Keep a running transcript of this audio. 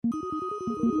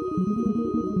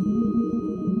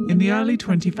the early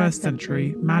 21st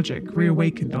century, magic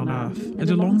reawakened on Earth, and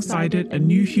alongside it, a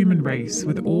new human race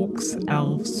with orcs,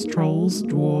 elves, trolls,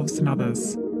 dwarves, and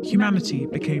others. Humanity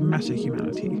became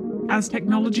meta-humanity. As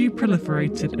technology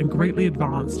proliferated and greatly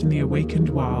advanced in the awakened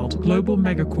world, global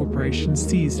megacorporations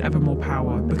seized ever more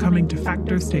power, becoming de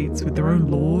facto states with their own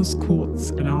laws, courts,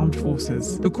 and armed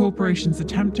forces. The corporations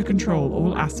attempt to control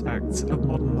all aspects of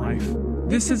modern life.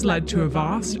 This has led to a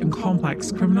vast and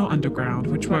complex criminal underground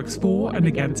which works for and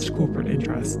against corporate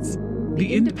interests.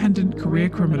 The independent career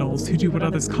criminals who do what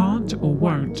others can't or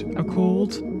won't are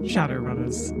called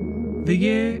Shadowrunners. The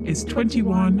year is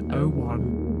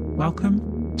 2101.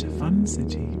 Welcome to Fun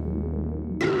City.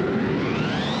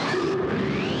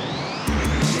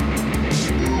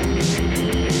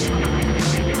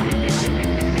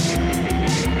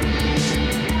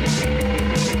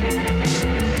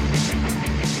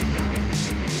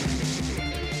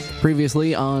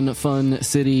 Previously on Fun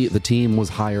City, the team was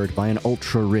hired by an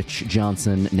ultra-rich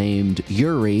Johnson named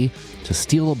Yuri to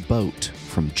steal a boat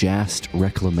from Jast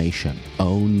Reclamation,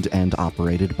 owned and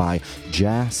operated by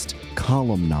Jast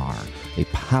Columnar, a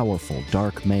powerful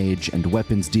dark mage and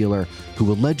weapons dealer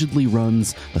who allegedly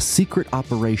runs a secret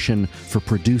operation for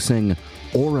producing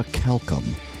orichalcum,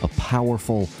 a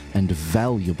powerful and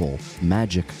valuable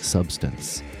magic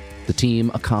substance. The team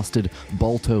accosted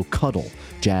Balto Cuddle,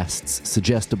 Jast's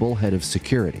suggestible head of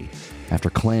security. After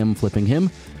clam flipping him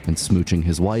and smooching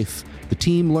his wife, the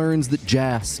team learns that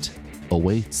Jast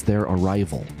awaits their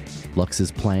arrival.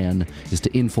 Lux's plan is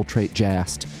to infiltrate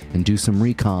Jast and do some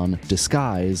recon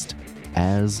disguised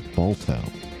as Balto.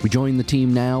 We join the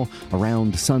team now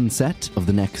around sunset of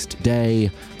the next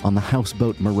day on the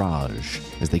houseboat Mirage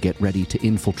as they get ready to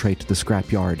infiltrate the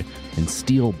scrapyard and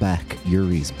steal back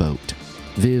Yuri's boat.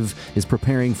 Viv is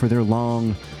preparing for their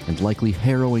long and likely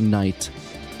harrowing night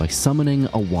by summoning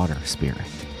a water spirit.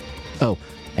 Oh,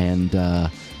 and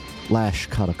Lash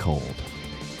caught a cold.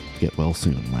 Get well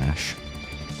soon, Lash.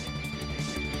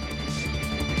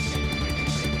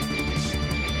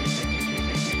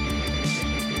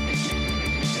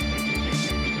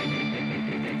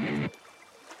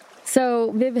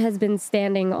 So Viv has been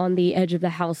standing on the edge of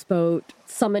the houseboat,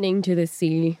 summoning to the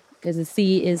sea, because the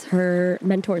sea is her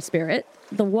mentor spirit.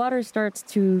 The water starts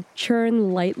to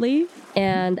churn lightly,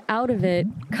 and out of it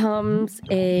comes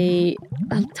a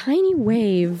tiny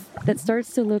wave that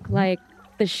starts to look like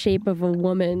the shape of a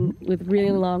woman with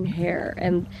really long hair,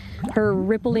 and her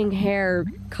rippling hair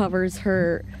covers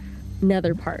her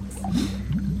nether parts.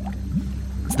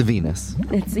 It's the Venus.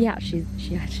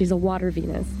 She's a water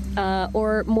Venus.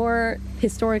 Or more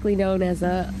historically known as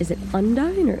is it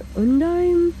Undine or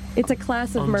Undine? It's a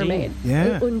class of mermaid.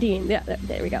 Yeah. Undine. Yeah,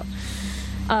 there we go.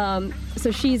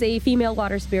 So she's a female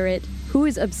water spirit who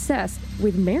is obsessed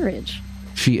with marriage.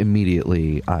 She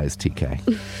immediately eyes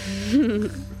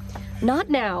TK. Not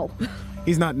now.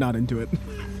 He's not into it.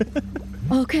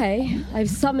 Okay, I've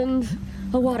summoned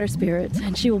a water spirit,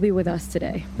 and she will be with us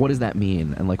today. What does that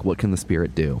mean, and what can the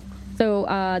spirit do? So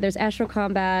there's astral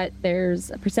combat,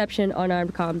 there's perception,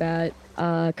 unarmed combat,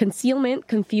 concealment,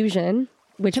 confusion,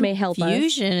 which may help us.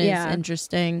 Confusion is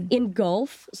interesting.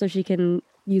 Engulf, so she can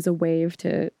use a wave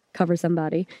to cover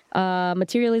somebody.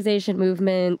 Materialization,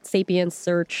 movement, sapience,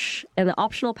 search, and the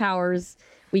optional powers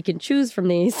we can choose from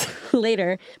these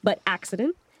later, but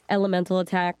accident, elemental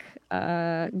attack,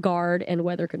 guard, and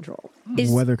weather control.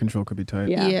 Weather control could be tight.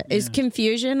 Yeah. Is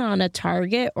confusion on a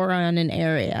target or on an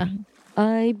area?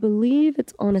 I believe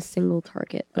it's on a single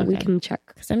target, but we can check.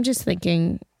 Because I'm just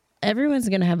thinking everyone's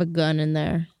going to have a gun in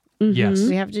there. Mm-hmm. Yes.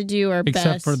 We have to do our best.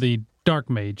 Except for the dark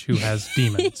mage who has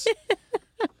demons.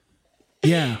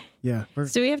 Yeah.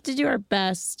 So we have to do our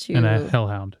best to And a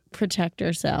hellhound. protect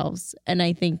ourselves. And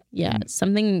I think,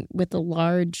 something with a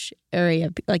large area,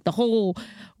 like the whole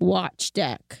watch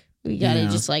deck. We got to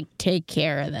just take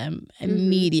care of them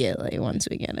immediately once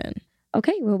we get in.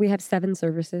 Okay, well, we have 7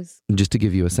 services. Just to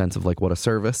give you a sense of what a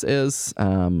service is,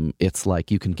 it's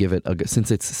you can give it,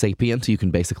 since it's sapient, you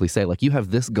can basically say you have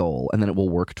this goal, and then it will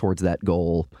work towards that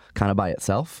goal kind of by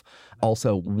itself.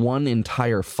 Also, one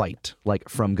entire fight,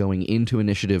 from going into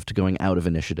initiative to going out of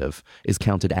initiative, is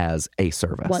counted as a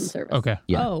service. One service. Okay.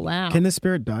 Yeah. Oh, wow. Can the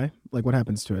spirit die? What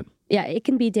happens to it? Yeah, it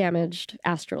can be damaged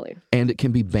astrally. And it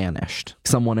can be banished.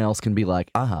 Someone else can be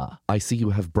aha, I see you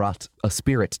have brought a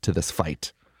spirit to this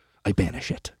fight. I banish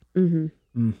it.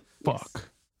 Mm-hmm. Fuck.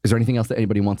 Is there anything else that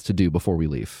anybody wants to do before we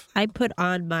leave? I put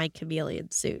on my chameleon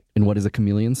suit. And what is a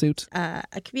chameleon suit? A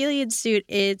chameleon suit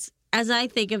is as I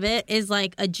think of it, is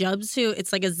like a jumpsuit.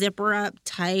 It's like a zipper up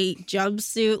tight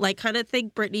jumpsuit, like kind of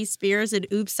think Britney Spears and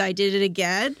Oops, I Did It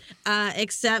Again.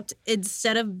 Except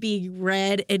instead of being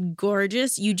red and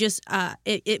gorgeous, you just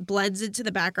it blends into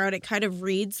the background. It kind of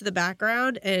reads the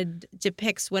background and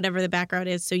depicts whatever the background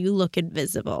is, so you look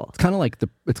invisible. It's kind of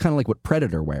like what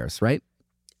Predator wears, right?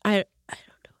 I don't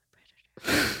know what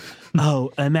Predator.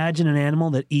 Oh, imagine an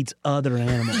animal that eats other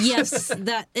animals. Yes,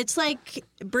 that it's like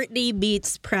Britney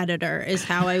meets Predator is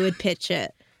how I would pitch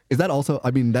it. Is that also?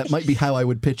 I mean, that might be how I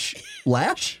would pitch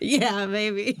Lash. Yeah,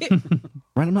 maybe.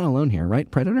 Right, I'm not alone here, right?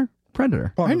 Predator. Yeah,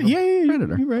 Predator.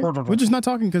 You're right. We're just not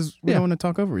talking because we don't want to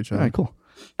talk over each All other. right, cool.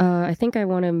 I think I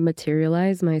want to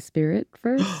materialize my spirit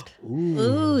first.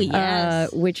 Ooh,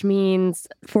 yes. Which means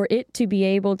for it to be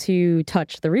able to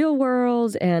touch the real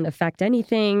world and affect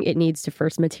anything, it needs to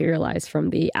first materialize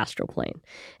from the astral plane.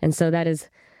 And so that is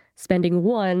spending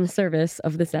one service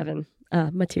of the 7,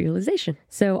 materialization.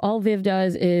 So all Viv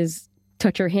does is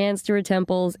touch her hands to her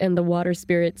temples, and the water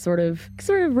spirit sort of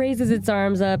raises its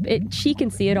arms up. She can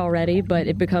see it already, but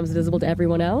it becomes visible to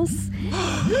everyone else.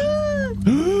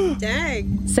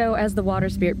 Dang. So as the water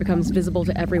spirit becomes visible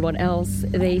to everyone else,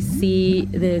 they see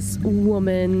this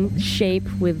woman shape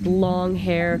with long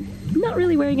hair, not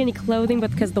really wearing any clothing,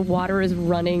 but because the water is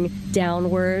running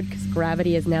downward, because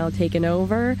gravity has now taken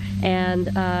over,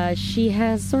 and she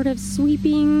has sort of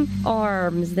sweeping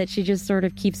arms that she just sort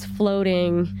of keeps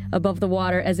floating above the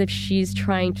water as if she's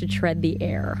trying to tread the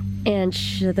air. And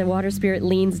the water spirit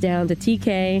leans down to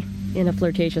TK in a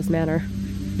flirtatious manner.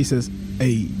 He says,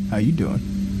 "Hey, how you doing?"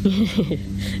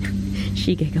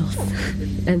 She giggles.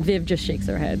 And Viv just shakes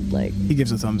her head like, He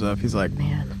gives a thumbs up. He's like,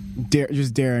 man.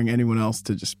 just daring anyone else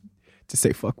to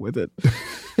say fuck with it.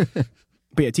 But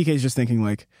yeah, TK's just thinking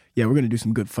like, yeah, we're gonna do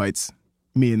some good fights.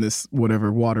 Me and this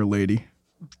whatever water lady.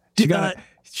 She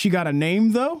got a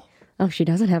name though. Oh, she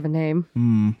doesn't have a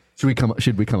name. Should we come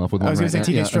up with one? I was gonna right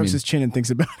say now? TK strokes his chin and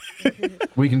thinks about it.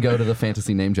 We can go to the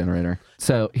fantasy name generator.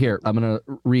 So here, I'm going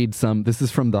to read some. This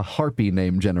is from the Harpy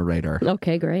name generator.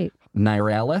 Okay, great.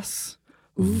 Nyralis,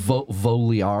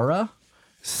 Voliara,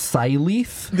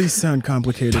 Silith, These sound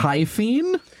complicated.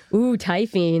 Typhine. Ooh,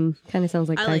 Typhine. Kind of sounds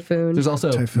like I like- typhoon. There's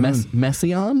also Typhoon.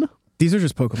 Mession, These are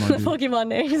just Pokemon. Dude. Pokemon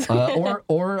names.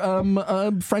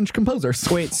 or French composers.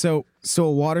 Wait, so a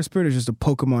water spirit is just a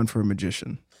Pokemon for a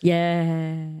magician?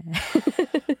 Yeah.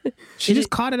 She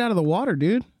just caught it out of the water,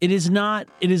 dude. It is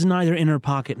neither inner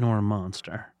pocket nor a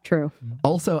monster. True.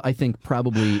 Also, I think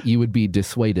probably you would be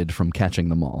dissuaded from catching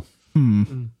them all.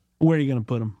 Where are you going to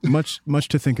put them? Much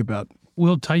to think about.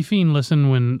 Will Typhine listen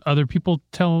when other people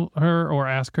tell her or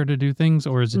ask her to do things,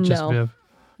 or is it just No. Viv?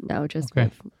 No, just Okay.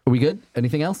 Viv. Are we good?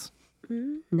 Anything else?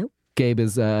 Nope. Gabe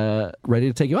is ready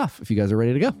to take you off if you guys are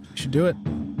ready to go. You should do it.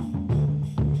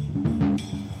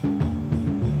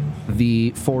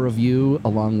 The 4 of you,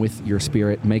 along with your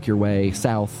spirit, make your way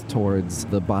south towards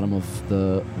the bottom of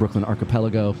the Brooklyn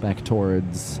Archipelago, back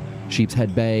towards Sheep's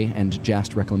Head Bay and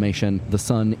Jast Reclamation. The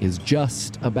sun is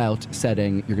just about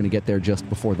setting. You're going to get there just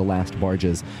before the last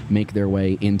barges make their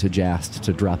way into Jast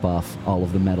to drop off all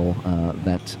of the metal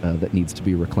that needs to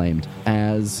be reclaimed.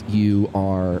 As you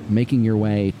are making your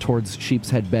way towards Sheep's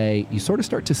Head Bay, you sort of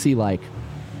start to see like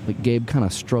Gabe kind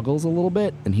of struggles a little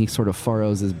bit, and he sort of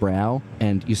furrows his brow,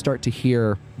 and you start to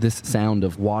hear this sound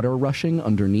of water rushing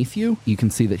underneath you. You can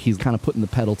see that he's kind of putting the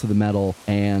pedal to the metal,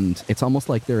 and it's almost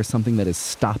like there is something that is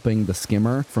stopping the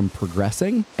skimmer from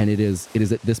progressing, and it is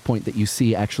at this point that you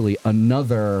see actually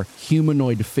another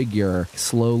humanoid figure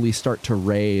slowly start to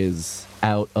raise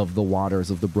out of the waters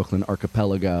of the Brooklyn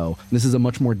Archipelago. This is a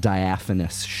much more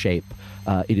diaphanous shape.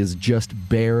 It is just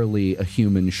barely a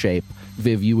human shape.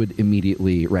 Viv, you would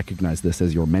immediately recognize this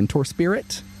as your mentor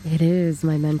spirit. It is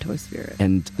my mentor spirit.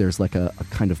 And there's like a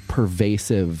kind of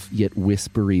pervasive yet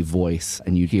whispery voice,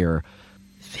 and you hear,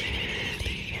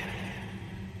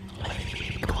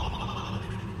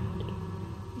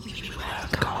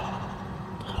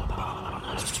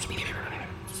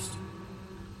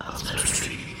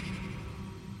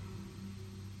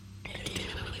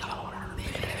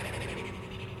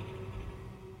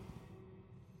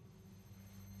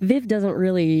 Viv doesn't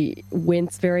really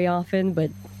wince very often,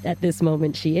 but at this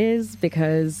moment she is,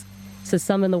 because to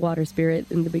summon the water spirit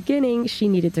in the beginning, she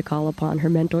needed to call upon her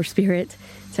mentor spirit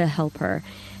to help her.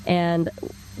 And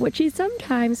what she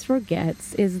sometimes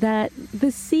forgets is that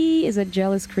the sea is a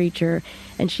jealous creature,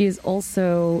 and she is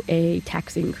also a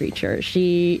taxing creature.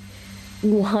 She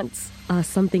wants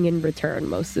something in return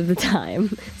most of the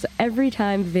time. So every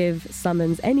time Viv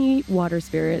summons any water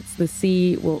spirits, the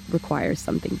sea will require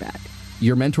something back.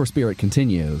 your mentor spirit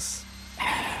continues.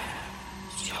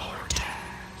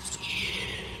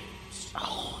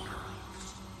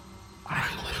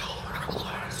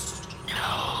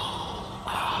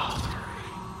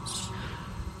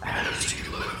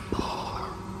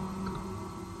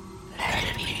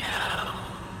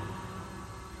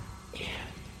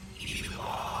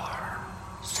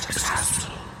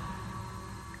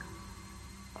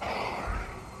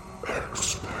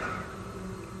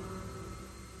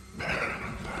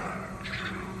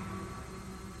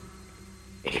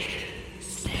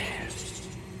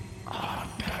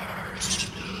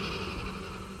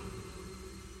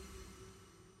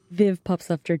 Viv puffs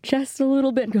up her chest a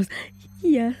little bit and goes,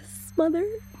 "Yes, Mother."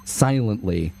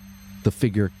 Silently, the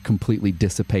figure completely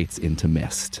dissipates into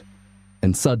mist.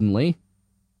 And suddenly,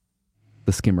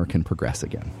 the skimmer can progress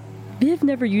again. Viv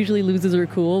never usually loses her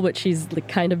cool, but she's like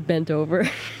kind of bent over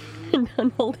and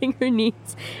unholding her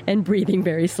knees and breathing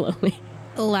very slowly.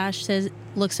 Lash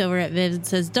looks over at Viv and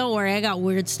says, "Don't worry, I got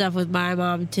weird stuff with my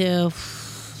mom too.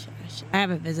 I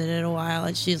haven't visited in a while."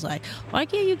 And she's like, "Why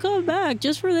can't you come back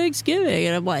just for Thanksgiving?"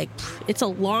 And I'm like, "It's a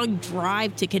long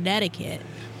drive to Connecticut."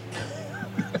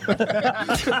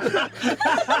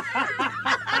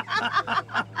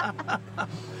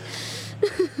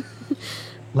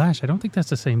 Lash, I don't think that's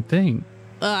the same thing.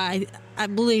 I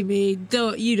believe me,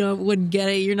 wouldn't get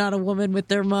it. You're not a woman with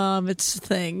their mom. It's a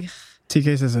thing.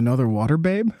 TK says another water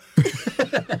babe?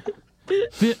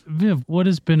 Viv, what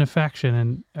is benefaction,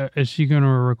 and is she going to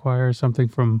require something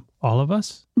from all of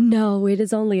us? No, it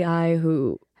is only I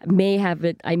who may have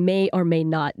it. I may or may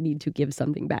not need to give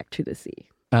something back to the sea.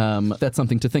 That's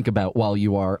something to think about while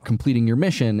you are completing your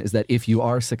mission, is that if you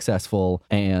are successful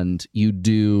and you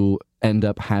do end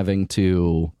up having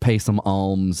to pay some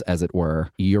alms, as it were,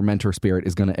 your mentor spirit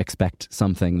is going to expect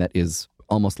something that is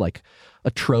almost like a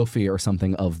trophy or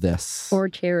something of this. Or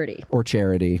charity.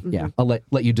 Mm-hmm. Yeah. I'll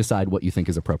let you decide what you think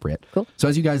is appropriate. Cool. So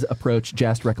as you guys approach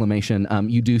Jast Reclamation,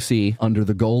 you do see under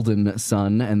the golden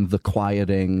sun and the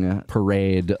quieting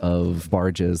parade of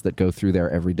barges that go through there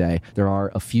every day, there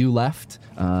are a few left.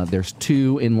 There's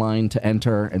 2 in line to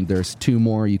enter, and there's 2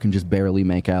 more you can just barely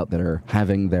make out that are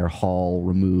having their hull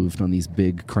removed on these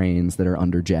big cranes that are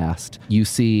under Jast. You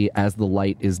see, as the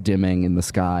light is dimming in the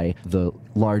sky, the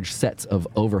large sets of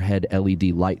overhead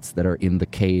LED lights that are in the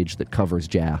cage that covers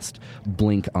Jast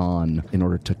blink on in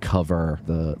order to cover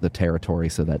the territory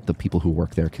so that the people who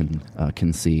work there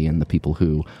can see, and the people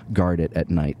who guard it at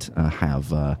night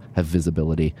have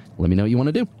visibility. Let me know what you want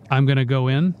to do. I'm going to go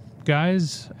in,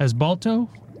 guys, as Balto.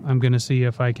 I'm going to see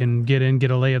if I can get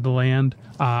a lay of the land.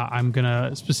 I'm going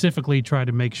to specifically try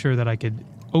to make sure that I could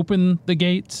open the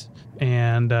gates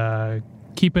and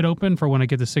keep it open for when I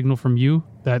get the signal from you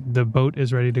that the boat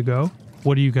is ready to go.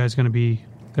 What are you guys going to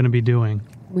be doing?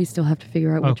 We still have to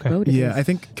figure out which boat it is. Yeah, I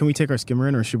think, can we take our skimmer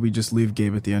in, or should we just leave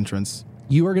Gabe at the entrance?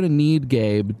 You are going to need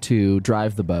Gabe to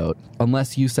drive the boat.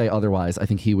 Unless you say otherwise, I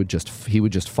think he would just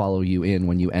follow you in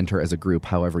when you enter as a group,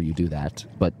 however you do that.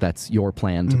 But that's your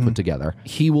plan to put together.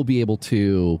 He will be able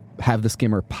to have the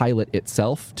skimmer pilot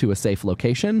itself to a safe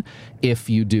location if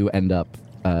you do end up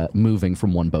moving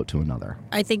from one boat to another.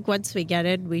 I think once we get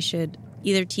in, we should,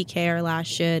 either TK or Lash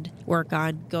should work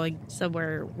on going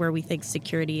somewhere where we think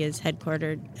security is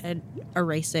headquartered and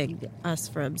erasing us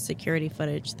from security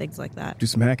footage, things like that. Do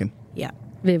some hacking. Yeah.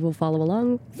 Viv will follow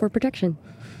along for protection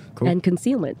and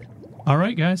concealment. All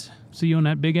right, guys. See you on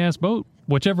that big-ass boat.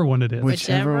 Whichever one it is.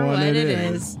 Whichever one it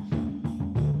is.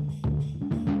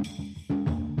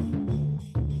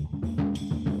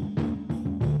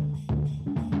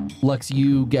 Lux,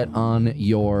 you get on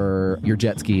your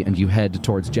jet ski and you head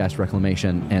towards Jast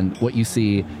Reclamation, and what you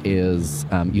see is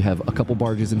you have a couple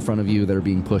barges in front of you that are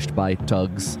being pushed by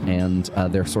tugs, and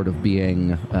they're sort of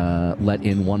being let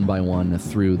in one by one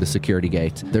through the security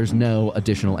gate. There's no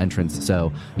additional entrance,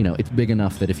 so it's big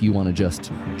enough that if you want to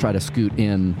just try to scoot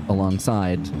in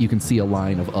alongside, you can see a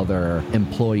line of other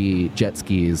employee jet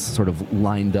skis sort of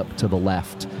lined up to the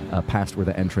left past where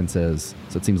the entrance is.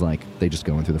 So it seems like they just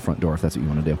go in through the front door if that's what you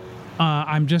want to do.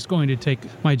 I'm just going to take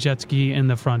my jet ski in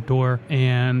the front door,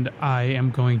 and I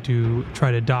am going to try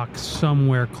to dock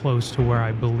somewhere close to where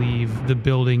I believe the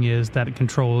building is that it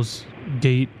controls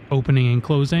gate opening and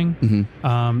closing.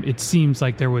 Mm-hmm. It seems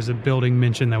like there was a building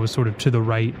mentioned that was sort of to the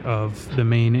right of the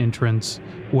main entrance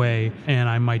way, and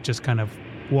I might just kind of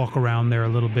walk around there a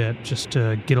little bit just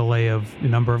to get a lay of the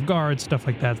number of guards, stuff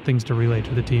like that, things to relay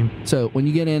to the team. So when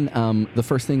you get in, the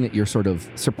first thing that you're sort of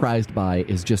surprised by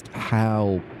is just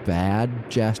how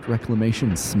bad Jast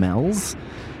Reclamation smells.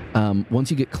 Once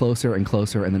you get closer and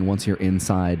closer, and then once you're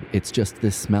inside, it's just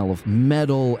this smell of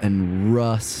metal and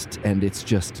rust, and it's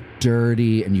just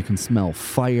dirty, and you can smell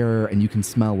fire, and you can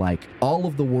smell like all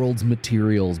of the world's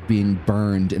materials being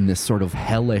burned in this sort of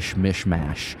hellish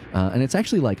mishmash. And it's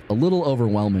actually like a little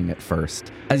overwhelming at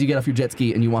first. As you get off your jet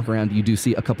ski and you walk around, you do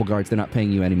see a couple guards. They're not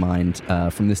paying you any mind.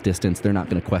 From this distance, they're not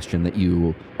going to question that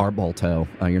you are Balto.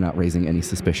 You're not raising any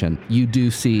suspicion. You do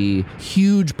see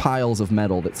huge piles of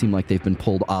metal that seem like they've been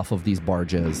pulled off of these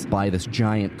barges by this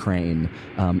giant crane.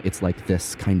 It's like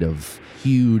this kind of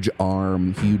huge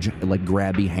arm, huge like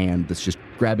grabby hand that's just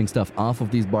grabbing stuff off of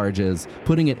these barges,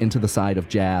 putting it into the side of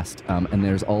Jast, and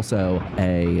there's also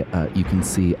you can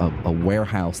see a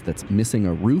warehouse that's missing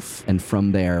a roof, and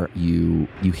from there you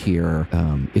hear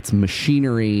it's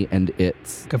machinery and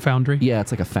it's Like a foundry? yeah,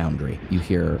 it's like a foundry. You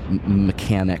hear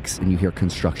mechanics and you hear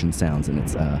construction sounds, and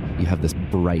it's you have this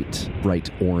bright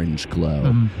orange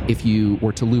glow. If you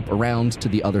were to loop around to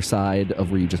the other side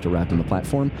of where you just arrived on the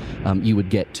platform, you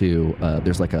would get to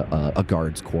there's like a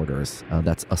guard's quarters.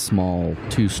 That's a small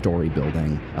 2-story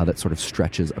building that sort of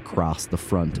stretches across the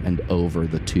front and over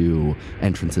the 2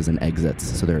 entrances and exits.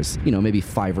 So there's maybe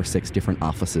 5 or 6 different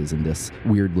offices in this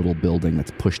weird little building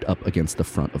that's pushed up against the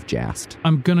front of Jast.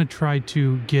 I'm going to try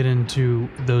to get into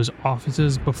those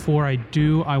offices. Before I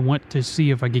do, I want to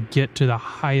see if I could get to the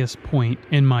highest point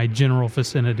in my general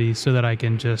vicinity so that I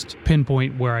can just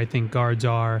pinpoint where I think guards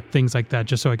are, things like that,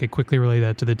 just so I could quickly relay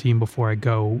that to the team before I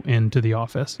go into the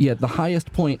office. Yeah, the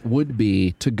highest point would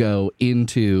be to go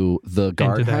into the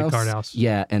guardhouse.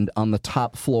 Yeah, and on the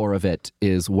top floor of it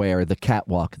is where the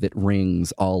catwalk that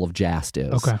rings all of Jast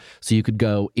is. Okay. So you'd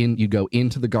go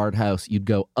into the guardhouse, you'd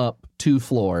go up 2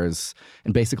 floors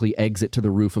and basically exit to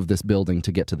the roof of this building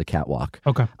to get to the catwalk.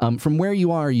 Okay. From where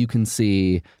you are, you can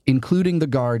see, including the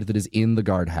guard that is in the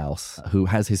guardhouse, who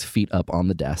has his feet up on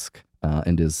the desk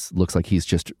and looks like he's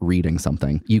just reading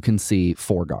something. You can see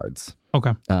 4 guards.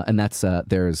 Okay. And that's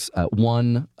there's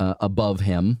 1 above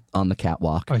him on the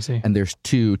catwalk. I see. And there's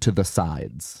 2 to the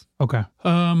sides. Okay.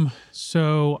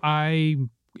 So I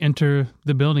enter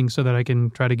the building so that I can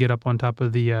try to get up on top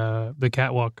of the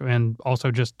catwalk, and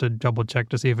also just to double check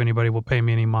to see if anybody will pay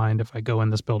me any mind if I go in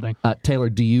this building. Taylor,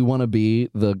 do you want to be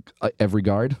the every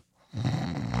guard?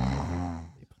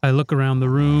 I look around the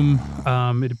room.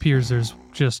 It appears there's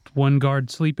just 1 guard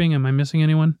sleeping. Am I missing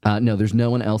anyone? No, there's no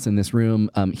one else in this room.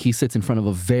 He sits in front of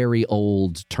a very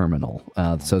old terminal.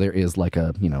 So there is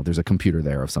there's a computer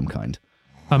there of some kind.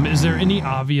 Is there any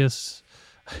obvious...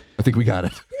 I think we got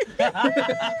it.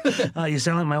 You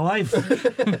sound like my wife.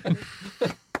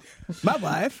 My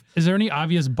wife. Is there any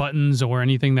obvious buttons or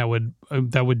anything that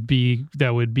would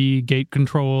be gate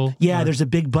control? Yeah, or... there's a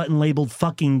big button labeled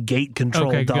 "fucking gate control,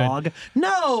 Okay, dog." good.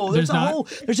 No,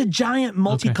 there's a giant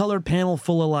multicolored panel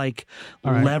full of All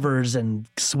right. levers and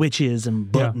switches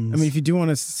and buttons. I mean, if you do want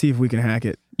to see if we can hack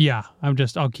it, Yeah,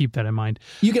 I'll keep that in mind.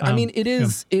 You can.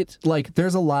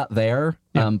 There's a lot there.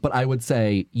 Yeah. But I would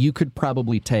say you could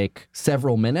probably take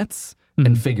several minutes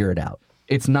and figure it out.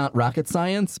 It's not rocket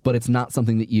science, but it's not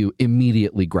something that you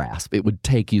immediately grasp. It would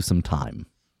take you some time.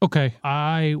 Okay,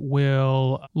 I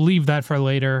will leave that for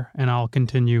later, and I'll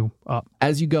continue up.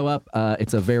 As you go up,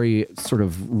 it's a very sort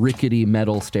of rickety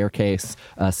metal staircase.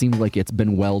 Seems like it's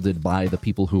been welded by the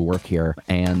people who work here.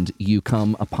 And you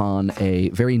come upon a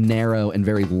very narrow and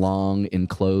very long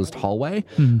enclosed hallway.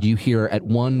 You hear at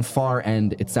one far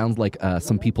end, it sounds like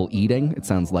some people eating. It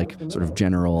sounds like sort of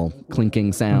general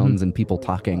clinking sounds and people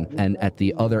talking. And at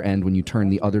the other end, when you turn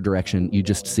the other direction, you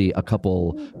just see a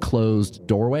couple closed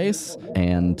doorways,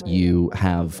 and you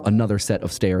have another set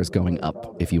of stairs going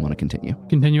up if you want to continue.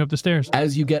 Continue up the stairs.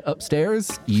 As you get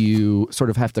upstairs, you sort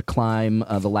of have to climb.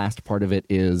 The last part of it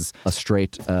is a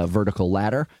straight vertical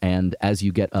ladder. And as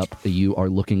you get up, you are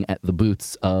looking at the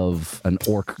boots of an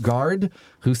orc guard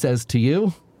who says to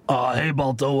you, Hey,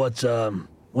 Balto, what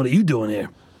are you doing here?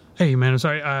 Hey, man, I'm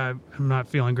sorry. I'm not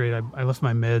feeling great. I left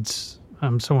my meds.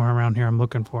 I'm somewhere around here. I'm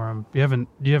looking for them. You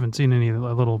haven't seen any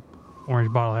little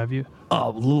orange bottle, have you? Oh,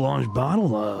 a little orange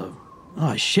bottle?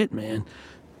 Oh, shit, man.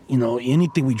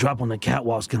 Anything we drop on the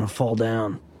catwalk's gonna fall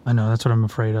down. I know, that's what I'm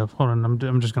afraid of. Hold on,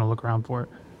 I'm just gonna look around for it.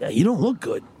 Yeah, you don't look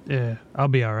good. Yeah, I'll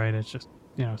be all right. It's just,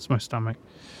 it's my stomach.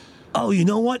 Oh, you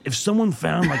know what? If someone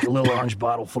found like a little orange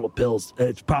bottle full of pills,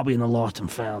 it's probably in the lost and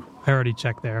found. I already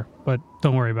checked there, but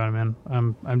don't worry about it, man.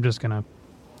 I'm just gonna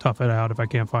tough it out. If I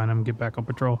can't find them, get back on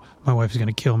patrol. My wife's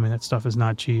gonna kill me. That stuff is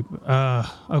not cheap.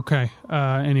 Okay.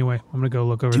 Anyway, I'm gonna go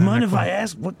look over. Do you mind if I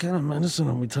ask what kind of medicine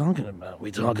are we talking about? We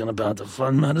talking about the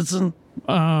fun medicine?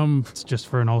 It's just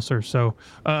for an ulcer. So,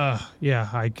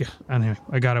 yeah. Anyway,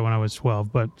 I got it when I was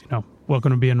 12. But welcome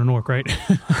to being an orc, right?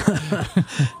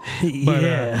 But,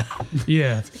 yeah.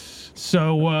 Yeah.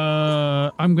 So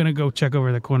I'm gonna go check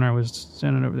over the corner. I was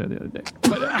standing over there the other day.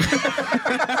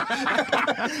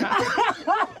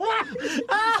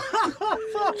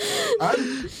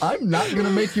 I'm not going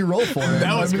to make you roll for it.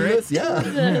 That was great. That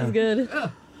is good.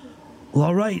 Well,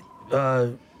 all right.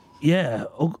 Yeah.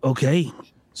 Okay.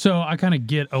 So I kind of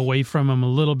get away from him a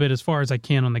little bit as far as I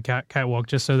can on the catwalk,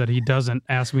 just so that he doesn't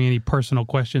ask me any personal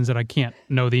questions that I can't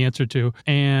know the answer to.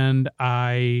 And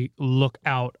I look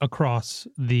out across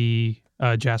the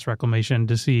JAS Reclamation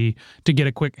to get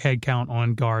a quick head count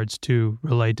on guards to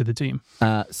relay to the team.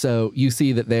 So you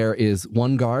see that there is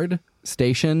one guard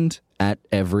stationed at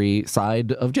every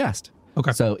side of Jest.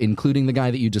 Okay. So including the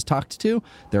guy that you just talked to,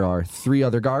 there are 3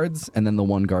 other guards, and then the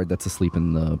one guard that's asleep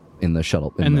in the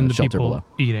shuttle, and then the shelter people below,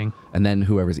 eating. and then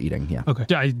whoever's eating. Yeah.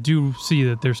 Okay. I do see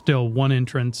that there's still one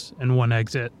entrance and one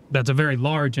exit. That's a very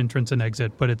large entrance and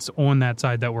exit, but it's on that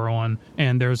side that we're on,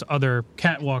 and there's other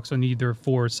catwalks on either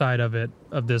side of it,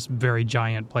 of this very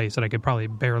giant place that I could probably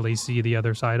barely see the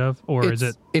other side of, or is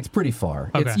it? It's pretty far.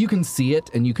 Okay. You can see it,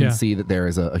 and you can Yeah. see that there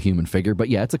is a human figure, but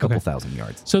yeah, it's a couple thousand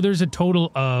yards. So there's a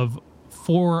total of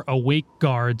 4 awake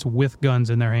guards with guns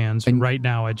in their hands right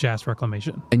now at JAS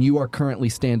Reclamation. And you are currently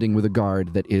standing with a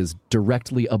guard that is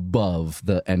directly above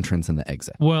the entrance and the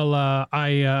exit. Well,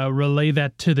 I relay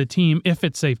that to the team if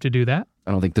it's safe to do that.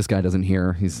 I don't think this guy doesn't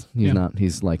hear. He's not.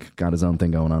 He's like got his own thing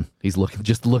going on. He's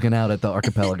looking out at the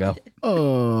archipelago.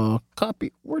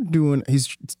 Copy.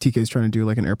 TK's trying to do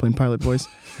like an airplane pilot voice.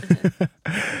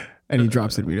 And he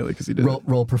drops it immediately because he did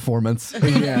roll performance.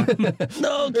 Yeah.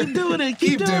 No, keep doing it.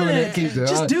 Keep doing it.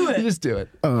 Just do it. Just do it.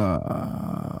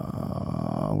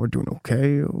 We're doing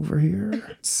okay over here.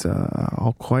 It's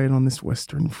all quiet on this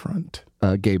western front.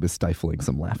 Gabe is stifling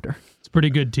some laughter. It's pretty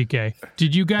good, TK.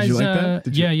 Did you guys? Did you like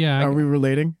that? Yeah. Are we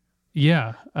relating?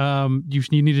 Yeah. You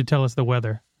need to tell us the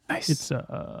weather. Nice. It's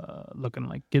looking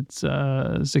like it's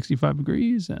 65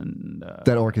 degrees, and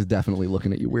That orc is definitely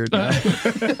looking at you weird now.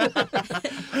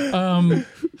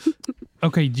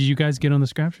 Okay, did you guys get on the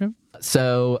scrap ship?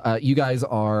 So you guys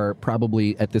are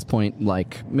probably at this point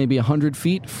like maybe 100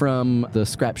 feet from the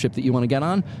scrap ship that you want to get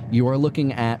on. You are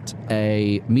looking at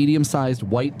a medium-sized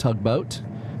white tugboat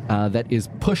that is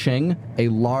pushing a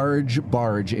large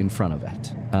barge in front of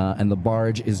it. And the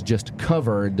barge is just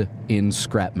covered in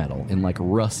scrap metal, in like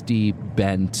rusty,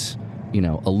 bent,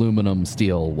 aluminum,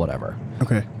 steel, whatever.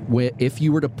 Okay. If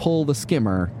you were to pull the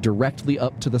skimmer directly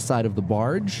up to the side of the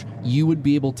barge, you would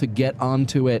be able to get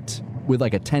onto it with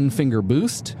like a 10-finger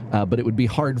boost, but it would be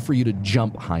hard for you to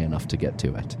jump high enough to get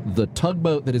to it. The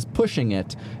tugboat that is pushing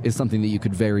it is something that you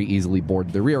could very easily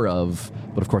board the rear of,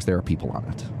 but of course there are people on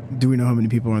it. Do we know how many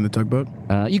people are on the tugboat?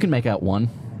 You can make out one.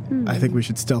 I think we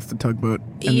should stealth the tugboat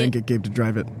and then get Gabe to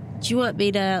drive it. Do you want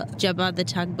me to jump on the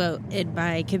tugboat in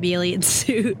my chameleon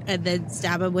suit and then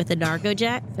stab him with a narco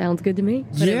jack? Sounds good to me.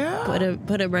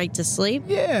 Put him right to sleep?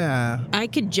 Yeah. I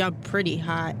could jump pretty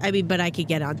high. But I could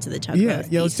get onto the tugboat.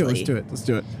 Yeah, let's do easily. it. Let's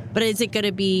do it. But is it going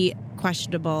to be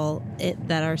questionable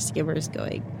that our skimmer is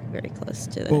going very close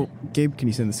to the... Well, Gabe, can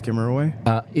you send the skimmer away?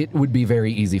 It would be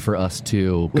very easy for us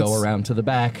to go around to the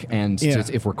back and just,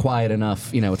 if we're quiet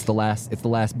enough, it's the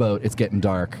last boat. It's getting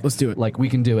dark. Let's do it. Like we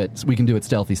can do it. We can do it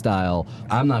stealthy style.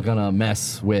 I'm not gonna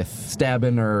mess with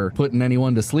stabbing or putting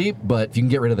anyone to sleep. But if you can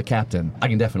get rid of the captain, I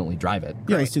can definitely drive it.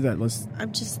 Yeah, let's do that.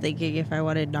 I'm just thinking if I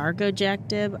wanted narco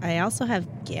jacked him, I also have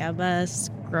gamma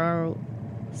scopolamine.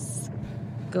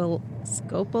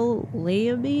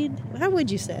 How would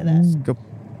you say that? Go.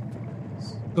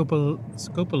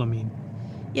 Scopolamine.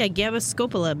 Yeah, gamma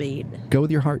scopolamine. Go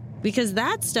with your heart. Because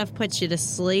that stuff puts you to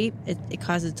sleep. It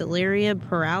causes delirium,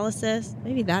 paralysis.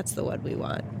 Maybe that's the one we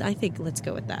want. I think let's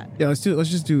go with that. Yeah, let's do it. Let's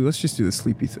just do the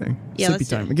sleepy thing. Yeah, sleepy let's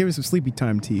do time. it. Give us some sleepy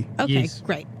time tea. Okay, Yes.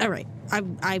 great. All right.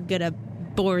 I'm gonna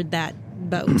board that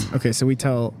boat. Okay, so we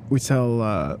tell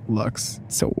Lux.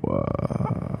 So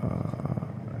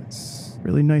it's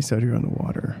really nice out here on the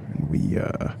water, and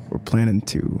we're planning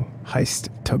to heist a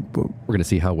tugboat. We're gonna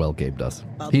see how well Gabe does.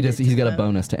 He's got a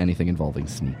bonus to anything involving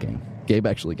sneaking. Gabe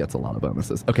actually gets a lot of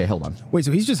bonuses. Okay, hold on. Wait,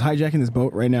 so he's just hijacking this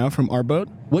boat right now from our boat?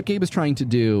 What Gabe is trying to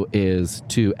do is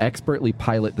to expertly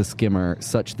pilot the skimmer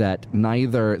such that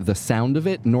neither the sound of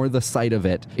it nor the sight of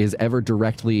it is ever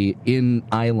directly in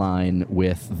eye line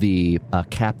with the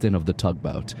captain of the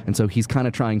tugboat. And so he's kind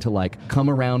of trying to like come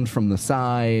around from the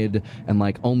side and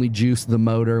like only juice the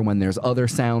motor when there's other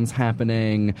sounds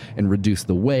happening and reduce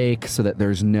the wake so that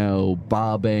there's no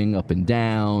bobbing up and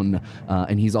down.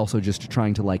 And he's also just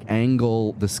trying to like angle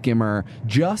the skimmer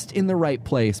just in the right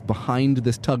place behind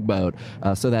this tugboat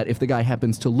so that if the guy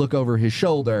happens to look over his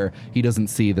shoulder, he doesn't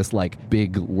see this like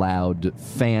big, loud,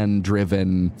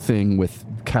 fan-driven thing with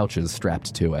couches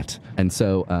strapped to it. And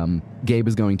so Gabe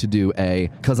is going to do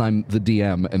because I'm the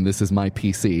DM and this is my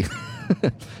PC,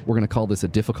 we're going to call this a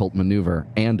difficult maneuver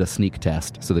and a sneak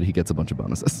test so that he gets a bunch of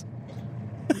bonuses.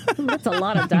 That's a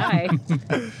lot of die.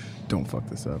 Don't fuck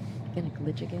this up. Gonna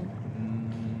glitch again.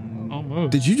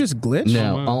 Almost. Did you just glitch?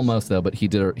 No, almost though, but he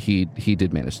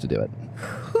did manage to do it.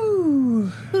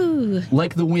 Ooh.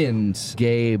 Like the wind,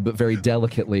 Gabe very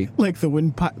delicately. Like the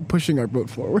wind pushing our boat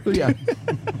forward. Yeah.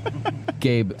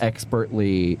 Gabe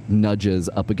expertly nudges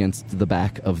up against the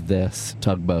back of this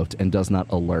tugboat and does not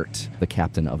alert the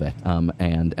captain of it.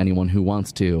 And anyone who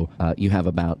wants to, you have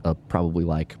about a probably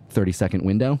like 30-second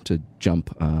window to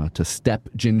jump, to step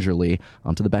gingerly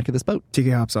onto the back of this boat.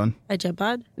 TK hops on. I jump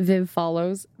on. Viv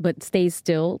follows, but stays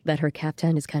still that her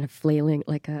captain is kind of flailing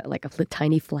like a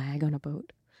tiny flag on a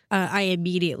boat. I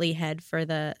immediately head for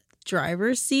the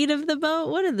driver's seat of the boat.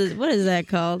 What is that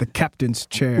called? The captain's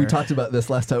chair. We talked about this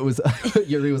last time. It was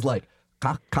Yuri was like,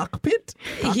 cockpit?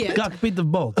 Yeah. Cockpit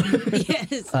of boat.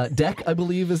 Yes. Deck, I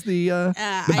believe, is the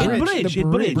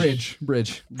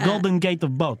bridge. Golden gate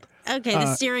of boat. Okay,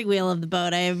 the steering wheel of the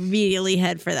boat. I immediately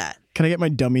head for that. Can I get my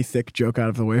dummy thick joke out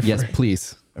of the way? Yes,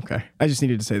 please. Okay. I just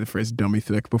needed to say the phrase dummy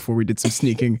thick before we did some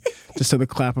sneaking, just so the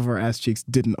clap of our ass cheeks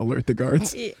didn't alert the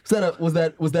guards. Was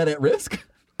that at risk?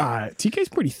 TK's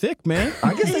pretty thick, man.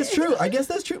 I guess that's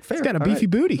true. Fair. He's got a beefy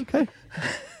booty. Okay.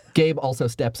 Gabe also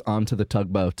steps onto the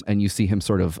tugboat, and you see him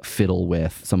sort of fiddle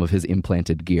with some of his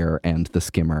implanted gear, and the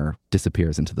skimmer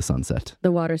disappears into the sunset.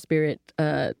 The water spirit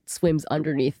swims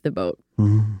underneath the boat.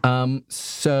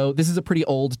 So this is a pretty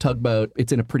old tugboat.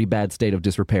 It's in a pretty bad state of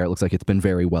disrepair. It looks like it's been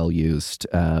very well used,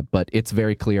 but it's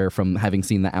very clear from having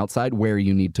seen the outside where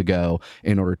you need to go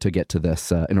in order to get to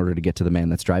this, in order to get to the man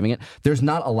that's driving it. There's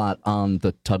not a lot on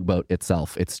the tugboat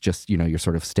itself. It's just, your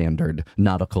sort of standard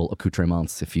nautical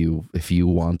accoutrements. If you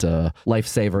want a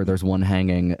lifesaver, there's one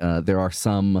hanging. There are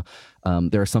some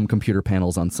computer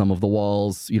panels on some of the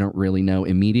walls. You don't really know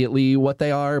immediately what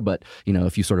they are, but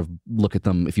if you sort of look at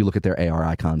them, if you look at their AR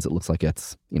icons, it looks like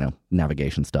it's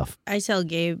navigation stuff. I tell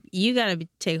Gabe, you gotta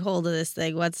take hold of this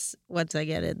thing. Once I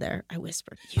get in there, I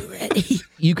whisper, "You ready?"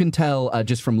 You can tell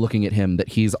just from looking at him that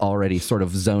he's already sort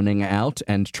of zoning out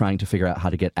and trying to figure out how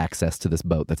to get access to this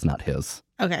boat that's not his.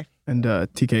 Okay. And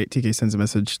TK sends a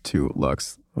message to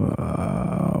Lux.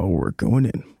 We're going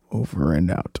in. Over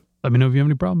and out. Let me know if you have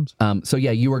any problems. So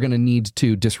yeah, you are going to need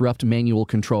to disrupt manual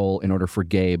control in order for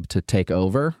Gabe to take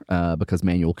over, because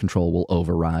manual control will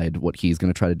override what he's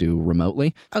going to try to do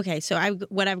remotely. Okay, so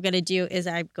what I'm going to do is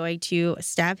I'm going to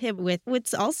stab him with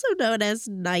what's also known as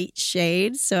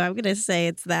nightshade. So I'm going to say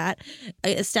it's that.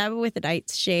 I stab him with a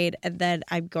nightshade, and then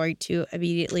I'm going to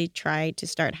immediately try to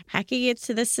start hacking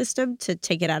into the system to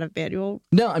take it out of manual.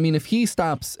 No, I mean if he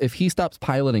stops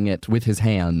piloting it with his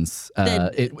hands,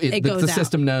 the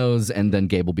system knows. And then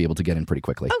Gabe will be able to get in pretty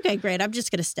quickly. Okay, great. I'm just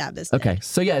going to stab this thing. Okay,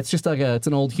 so yeah, it's just like it's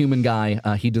an old human guy.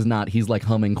 He's like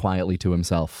humming quietly to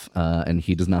himself, and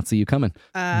he does not see you coming.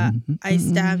 I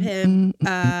stab him.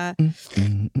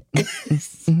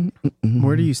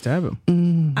 Where do you stab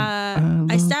him?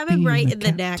 I stab him right in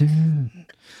the neck.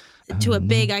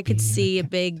 I could see a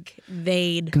big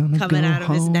vein coming out of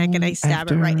his neck, and I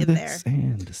stab it right in there.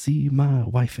 And see my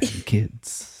wife and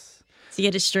kids. To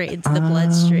get it straight into the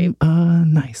bloodstream. I'm a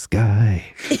nice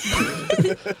guy.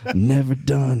 Never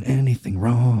done anything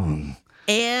wrong.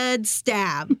 And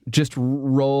stab. Just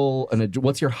roll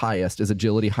what's your highest? Is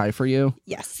agility high for you?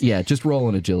 Yes. Yeah, just roll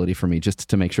an agility for me just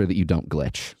to make sure that you don't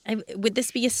glitch. Would this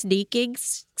be a sneaking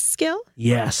skill?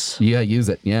 Yes. Yeah, use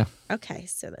it. Yeah. Okay,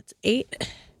 so that's 8.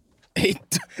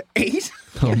 8?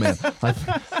 Oh man, I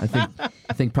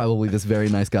think probably this very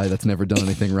nice guy that's never done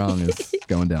anything wrong is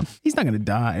going down. He's not going to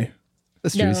die.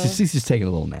 That's true. No. He's just taking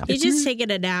a little nap. He's just taking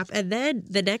a nap, and then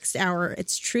the next hour,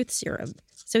 it's truth serum.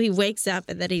 So he wakes up,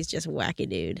 and then he's just wacky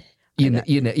dude. Yeah,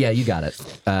 you got it.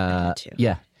 Too.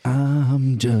 Yeah.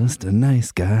 I'm just a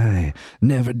nice guy.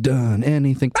 Never done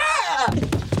anything. Ah!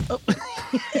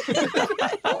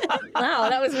 Wow,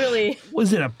 that was really...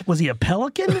 Was he a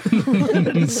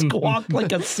pelican? Squawked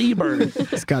like a seabird.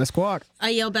 He's got a squawk. I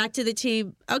yell back to the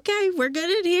team, okay, we're good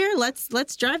in here.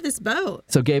 Let's drive this boat.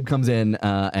 So Gabe comes in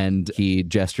and he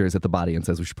gestures at the body and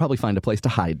says, we should probably find a place to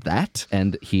hide that.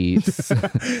 And he...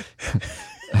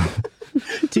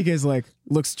 TK's like,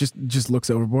 looks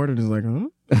overboard and is like, huh?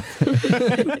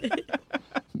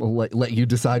 We'll let you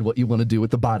decide what you want to do with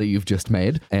the body you've just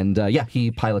made. And he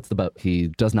pilots the boat. He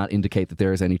does not indicate that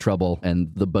there is any trouble,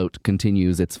 and the boat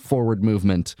continues its forward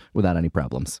movement without any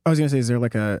problems. I was going to say, is there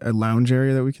like a lounge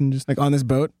area that we can just, like on this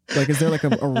boat? Like, is there like a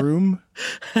room?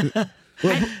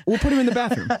 We'll put him in the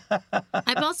bathroom.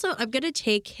 I'm going to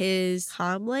take his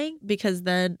comlink, because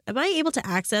then am I able to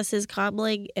access his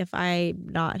comlink if I'm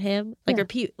not him?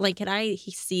 Like, can I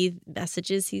see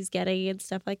messages he's getting and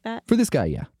stuff like that? For this guy,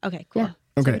 yeah. Okay, cool. Yeah.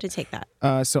 So Okay. I'm going to take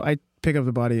that. So I pick up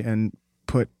the body and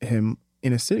put him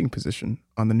in a sitting position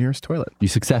on the nearest toilet. You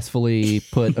successfully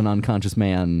put an unconscious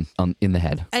man in the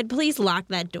head. And please lock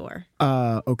that door.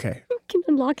 Okay. You can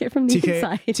unlock it from the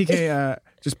inside. TK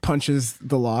just punches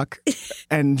the lock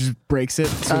and just breaks it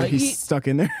so he's stuck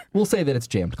in there. We'll say that it's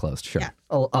jammed closed. Sure. Yeah.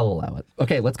 I'll allow it.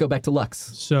 Okay, let's go back to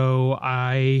Lux. So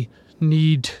I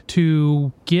need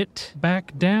to get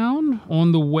back down.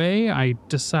 On the way, I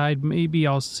decide maybe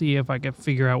I'll see if I can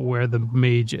figure out where the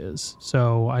mage is.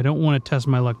 So I don't want to test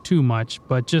my luck too much,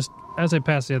 but just as I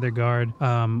pass the other guard,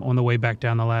 on the way back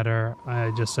down the ladder,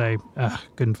 I just say,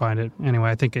 couldn't find it. Anyway,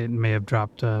 I think it may have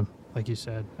dropped, like you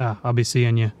said. I'll be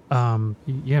seeing you.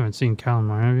 You haven't seen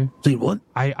Calamar, have you? See what?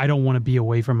 I don't want to be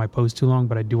away from my post too long,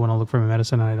 but I do want to look for my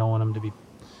medicine, and I don't want him to be...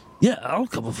 Yeah, I'll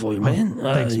cover for you, man.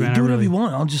 Thanks, man. Do whatever you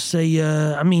want. I'll just say,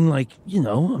 I really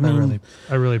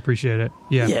appreciate it.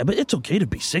 Yeah. Yeah, but it's okay to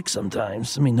be sick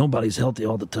sometimes. I mean, nobody's healthy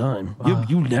all the time.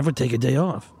 You never take a day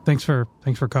off. Thanks for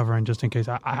covering, just in case.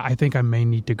 I think I may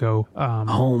need to go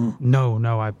Home.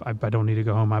 No, I don't need to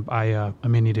go home. I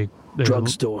may need to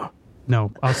Drugstore.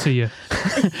 No, I'll see you.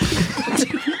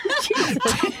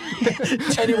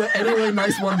 Anyway,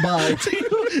 nice one, bye.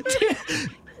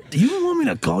 Do you want me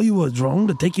to call you a drone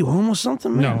to take you home or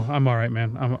something, man? No, I'm all right,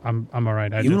 man. I'm all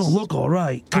right. You don't look all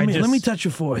right. Come here, let me touch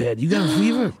your forehead. You got a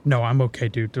fever? No, I'm okay,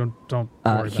 dude. Don't worry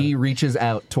about He it. reaches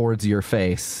out towards your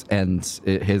face, and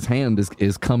his hand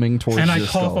is coming towards And your I cough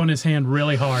skull. on his hand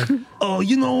really hard. Oh,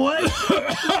 you know what?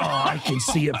 I can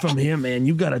see it from here, man.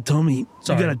 You got a tummy.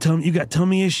 Sorry. You got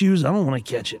tummy issues. I don't want to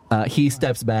catch it. He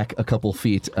steps back a couple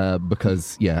feet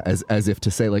because, as if to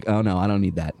say, like, oh no, I don't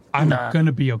need that. I'm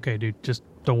gonna be okay, dude. Just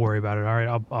don't worry about it. All right,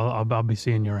 I'll be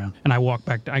seeing you around. And I walk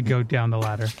back. I go down the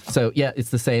ladder. So yeah, it's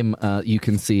the same. You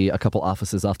can see a couple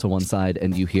offices off to one side,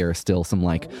 and you hear still some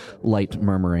like light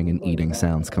murmuring and eating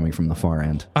sounds coming from the far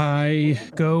end. I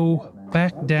go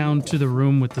back down to the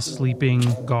room with the sleeping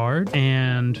guard,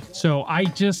 and so I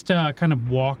just kind of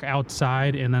walk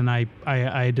outside, and then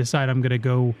I decide I'm gonna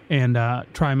go and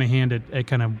try my hand at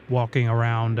kind of walking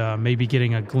around, maybe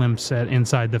getting a glimpse at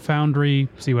inside the foundry,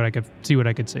 see what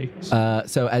I could see.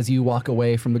 So as you walk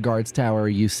away from the guard's tower,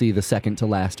 you see the second to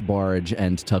last barge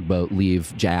and tugboat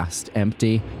leave Jast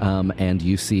empty, and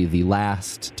you see the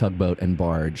last tugboat and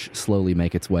barge slowly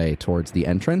make its way towards the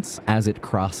entrance. As it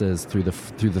crosses through the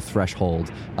threshold,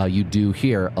 you do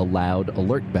hear a loud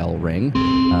alert bell ring,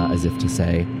 as if to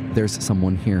say, there's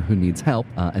someone here who needs help,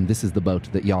 and this is the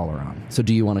boat that y'all are on. So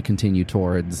do you want to continue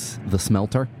towards the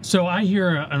smelter? So I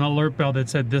hear an alert bell that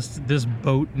said this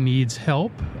boat needs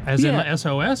help, as in the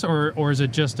SOS, or is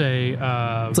it just a...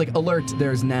 It's like, alert,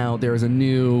 there is a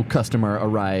new customer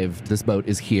arrived, this boat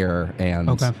is here, and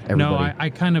everybody... No, I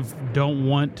kind of don't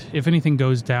want, if anything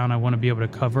goes down, I want to be able to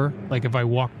cover. Like if I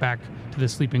walk back to the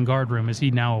sleeping guard room, is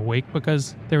he now awake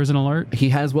because there was an alert? He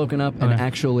has woken up, and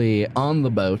actually on the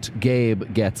boat,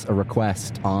 Gabe gets a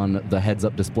request on the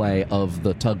heads-up display of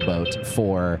the tugboat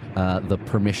for the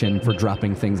permission for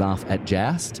dropping things off at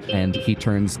Jast, and he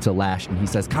turns to Lash and he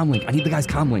says, "Comlink, I need the guy's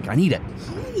comlink, I need it."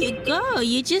 Here you go.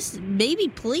 You just, baby,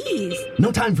 please.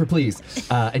 No time for please.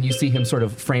 And you see him sort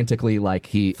of frantically, like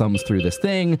he thumbs through this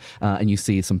thing, and you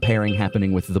see some pairing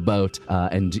happening with the boat,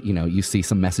 and you see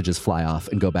some messages fly off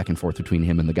and go back and forth between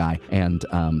him and the guy, and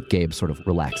Gabe sort of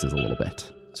relaxes a little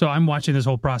bit. So I'm watching this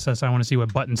whole process. I want to see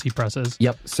what buttons he presses.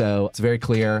 Yep. So it's very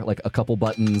clear, like a couple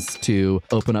buttons to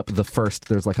open up the first.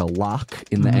 There's like a lock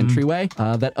in the entryway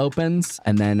that opens.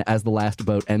 And then as the last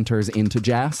boat enters into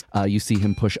Jast, you see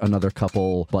him push another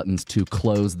couple buttons to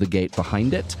close the gate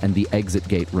behind it. And the exit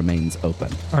gate remains open.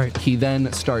 All right. He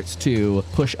then starts to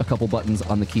push a couple buttons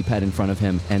on the keypad in front of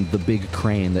him. And the big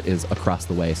crane that is across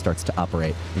the way starts to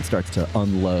operate and starts to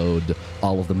unload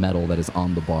all of the metal that is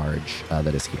on the barge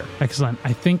that is here. Excellent.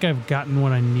 I think I've gotten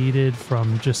what I needed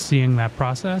from just seeing that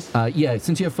process. Yeah,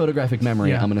 since you have photographic memory,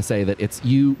 Yeah. I'm going to say that it's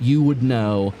you would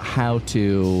know how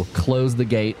to close the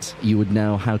gate. You would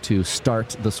know how to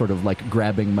start the sort of like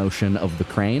grabbing motion of the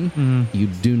crane. You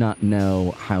do not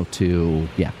know how to,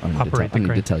 I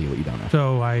need to tell you what you don't know.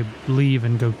 So I leave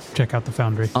and go check out the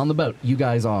foundry. On the boat, you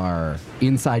guys are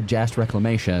inside Jast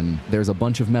Reclamation. There's a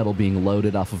bunch of metal being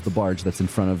loaded off of the barge that's in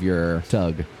front of your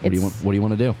tug. What do you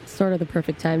want to do? Sort of the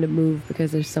perfect time to move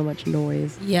because there's so much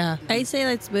noise. Yeah. I say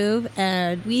let's move,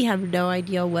 and we have no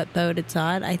idea what boat it's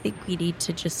on. I think we need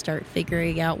to just start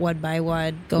figuring out one by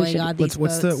one going on these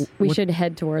boats. We should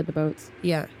head toward the boats.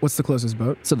 Yeah. What's the closest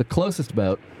boat? So the closest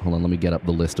boat, hold on, let me get up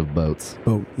the list of boats.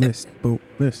 Boat list. Boat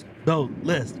list. Boat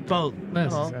list. Boat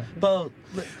list.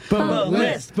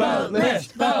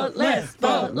 Boat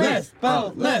list.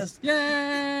 Boat list.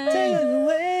 Yay! Take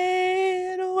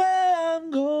away to where I'm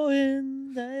going.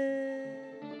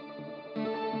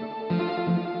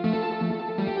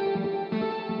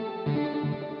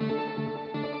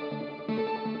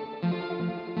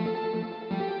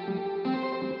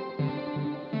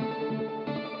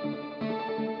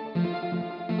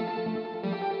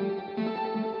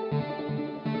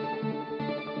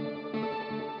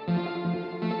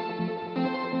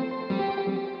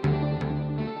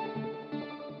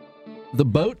 The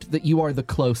boat that you are the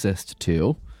closest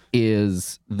to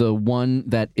is the one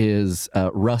that is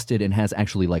rusted and has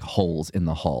actually like holes in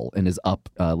the hull and is up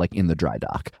like in the dry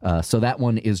dock. So that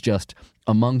one is just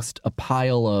amongst a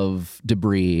pile of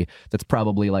debris that's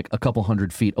probably like a couple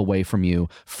 100 feet away from you,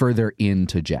 further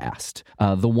into Jast.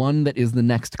 The one that is the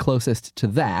next closest to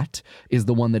that is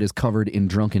the one that is covered in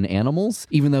drunken animals.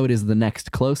 Even though it is the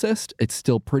next closest, it's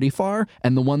still pretty far.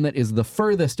 And the one that is the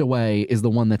furthest away is the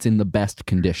one that's in the best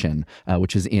condition,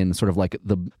 which is in sort of like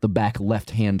the back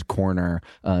left-hand corner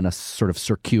in a sort of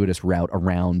circuitous route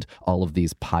around all of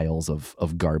these piles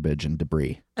of garbage and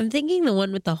debris. I'm thinking the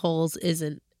one with the holes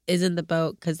isn't the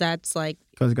boat, because that's like,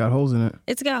 Because it got holes in it.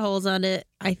 it's got holes on it.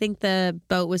 I think the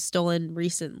boat was stolen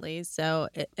recently, so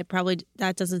it probably,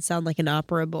 that doesn't sound like an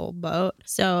operable boat.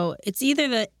 So it's either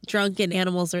the drunken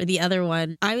animals or the other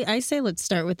one. I say let's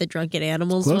start with the drunken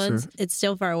animals Closer. ones. It's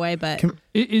still far away, but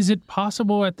Is it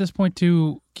possible at this point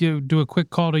to do a quick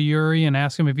call to Yuri and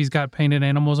ask him if he's got painted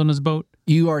animals on his boat?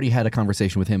 You already had a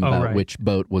conversation with him about right. which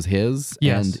boat was his,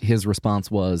 Yes. and his response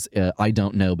was, I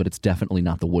don't know, but it's definitely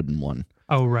not the wooden one.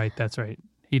 Oh, right. That's right.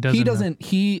 He doesn't.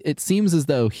 It seems as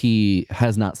though he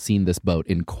has not seen this boat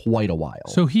in quite a while.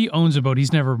 So he owns a boat.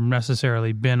 He's never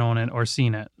necessarily been on it or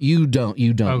seen it. You don't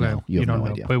Okay. know. You have don't no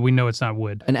know. idea. But we know it's not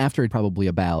wood. And after probably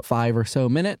about 5 or so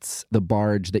minutes, the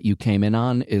barge that you came in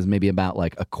on is maybe about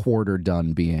like a quarter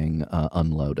done being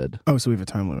unloaded. Oh, so we have a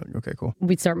time limit. Okay, cool.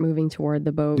 We start moving toward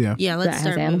the boat. Yeah. yeah, That let's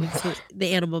has start moving animals. to the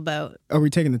animal boat. Are we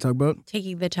taking the tugboat?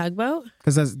 Taking the tugboat?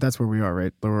 Because that's where we are,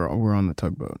 right? We're on the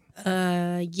tugboat.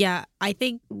 Yeah, I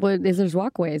think What is there's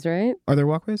walkways, right? Are there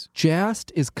walkways?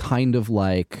 Jast is kind of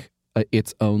like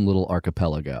its own little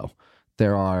archipelago.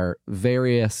 There are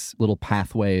various little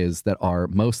pathways that are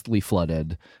mostly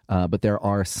flooded, but there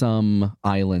are some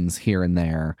islands here and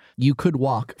there. You could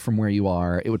walk from where you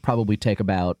are. It would probably take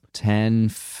about 10,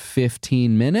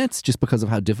 15 minutes just because of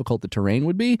how difficult the terrain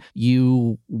would be.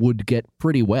 You would get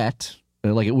pretty wet.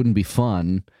 Like, it wouldn't be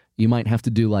fun. You might have to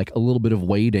do like a little bit of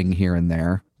wading here and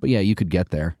there. But yeah, you could get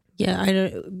there. yeah, I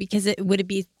don't, because would it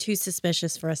be too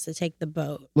suspicious for us to take the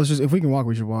boat? Let's just, if we can walk,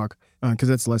 we should walk. Because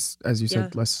that's less, as you said,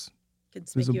 Yeah. less.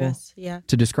 Conspicuous, yeah.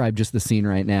 To describe just the scene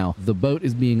right now, the boat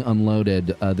is being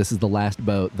unloaded. This is the last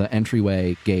boat. The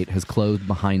entryway gate has closed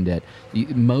behind it.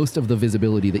 Most of the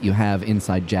visibility that you have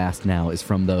inside Jast now is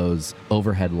from those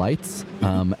overhead lights.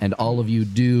 And all of you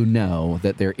do know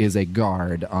that there is a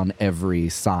guard on every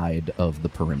side of the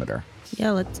perimeter.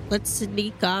 Yeah, let's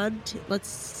sneak on.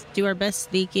 Let's do our best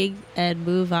sneaking and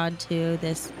move on to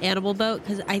this animal boat,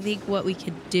 because I think what we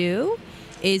could do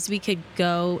is we could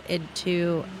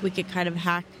kind of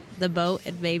hack the boat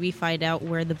and maybe find out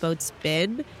where the boat's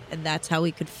been, and that's how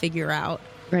we could figure out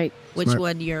Right. which Smart.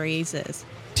 one Yuri's is.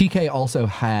 TK also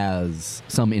has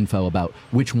some info about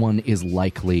which one is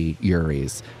likely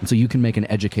Yuri's. And so you can make an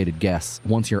educated guess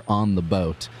once you're on the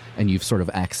boat and you've sort of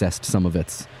accessed some of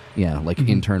its,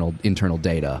 internal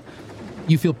data.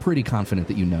 You feel pretty confident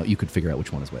that you could figure out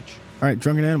which one is which. All right,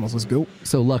 drunken animals. Let's go.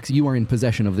 So Lux, you are in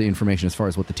possession of the information as far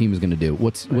as what the team is going to do.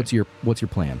 What's your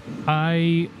plan?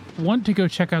 I want to go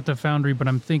check out the foundry, but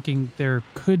I'm thinking there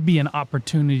could be an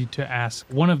opportunity to ask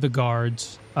one of the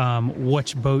guards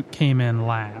which boat came in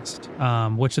last.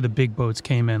 Which of the big boats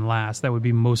came in last? That would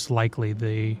be most likely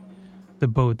the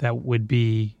boat that would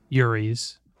be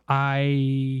Yuri's.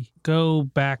 I go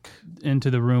back into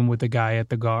the room with the guy at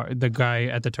the guy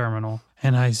at the terminal,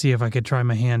 and I see if I could try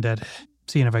my hand at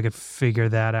seeing if I could figure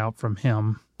that out from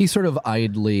him. He's sort of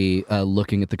idly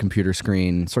looking at the computer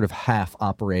screen, sort of half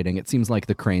operating. It seems like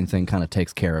the crane thing kind of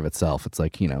takes care of itself. It's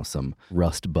like, some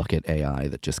rust bucket AI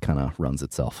that just kind of runs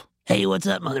itself. Hey, what's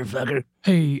up, motherfucker?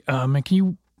 Hey, man, can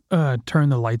you turn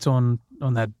the lights on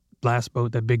that last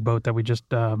boat, that big boat that we just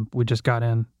got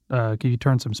in? Can you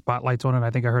turn some spotlights on it? I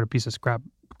think I heard a piece of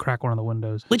crack one of the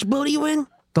windows. Which boat are you in?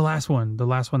 The last one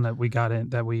that we got in,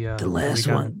 that we The last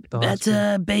we got one. in, the last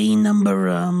That's one. bay number,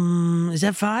 is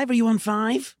that 5? Are you on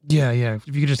 5? Yeah. If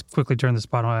you could just quickly turn the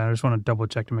spot on, I just want to double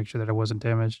check to make sure that it wasn't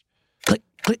damaged. Click,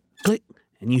 click, click.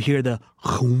 And you hear the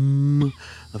hum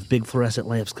of big fluorescent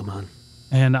lamps come on.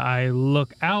 And I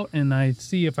look out and I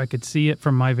see if I could see it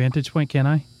from my vantage point. Can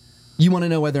I? You want to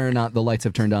know whether or not the lights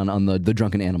have turned on the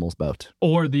Drunken Animals boat.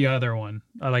 Or the other one,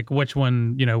 like which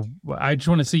one? I just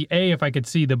want to see if I could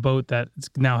see the boat that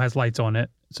now has lights on it,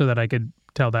 so that I could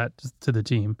tell that to the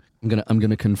team. I'm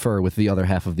gonna confer with the other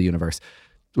half of the universe.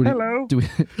 Hello. Do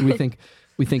we think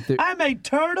We think that I made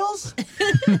turtles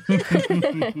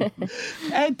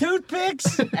and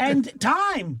toothpicks and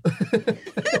time.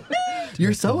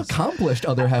 you're so accomplished,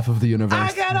 other half of the universe.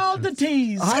 I got all the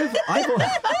T's.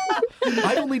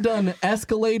 I've only done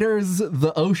escalators,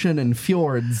 the ocean, and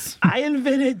fjords. I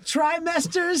invented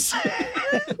trimesters,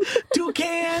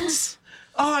 toucans.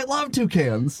 Oh, I love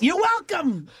toucans. You're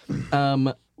welcome.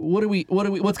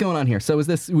 What's going on here? So is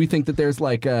this, we think that there's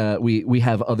like, we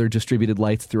have other distributed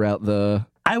lights throughout the...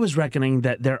 I was reckoning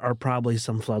that there are probably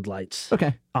some floodlights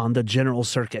Okay, on the general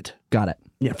circuit. got it.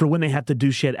 Yeah, for when they have to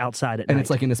do shit outside at night. And it's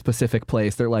like in a specific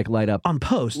place. They're like light up, on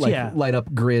post, like yeah. light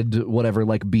up grid, whatever,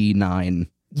 like B9.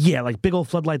 Yeah, like big old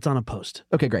floodlights on a post.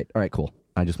 Okay, great. All right, cool.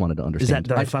 I just wanted to understand.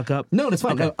 Did I fuck up? No, it's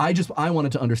fine. Okay. No, I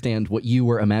wanted to understand what you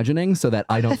were imagining so that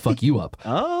I don't fuck you up.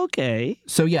 Okay.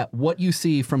 So yeah, what you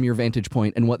see from your vantage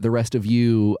point and what the rest of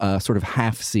you sort of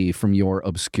half see from your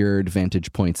obscured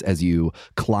vantage points as you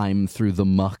climb through the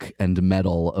muck and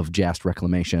metal of Jast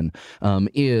Reclamation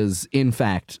is, in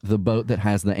fact, the boat that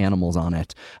has the animals on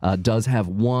it does have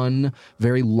one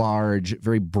very large,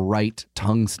 very bright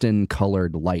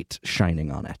tungsten-colored light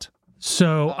shining on it.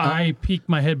 So I peek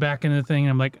my head back in the thing,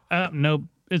 and I'm like, nope,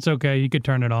 it's okay. You could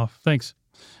turn it off. Thanks.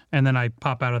 And then I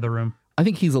pop out of the room. I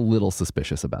think he's a little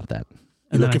suspicious about that. You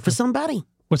And then looking I- for somebody?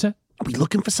 What's that? Are we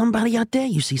looking for somebody out there?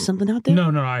 You see something out there? No,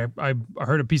 I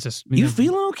heard a piece of... You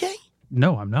feeling okay?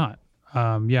 No, I'm not.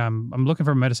 Yeah, I'm looking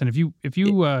for medicine. If you see a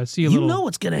You little... know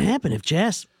what's going to happen if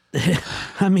Jess...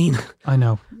 I mean, I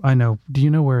know. Do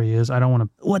you know where he is? I don't want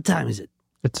to... what time is it?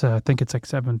 It's I think it's like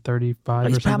 7:35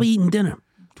 He's or probably something. eating dinner.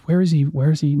 Where is he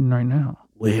eating right now?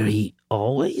 Where he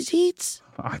always eats?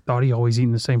 I thought he always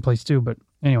eating the same place too, but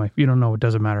anyway, if you don't know, it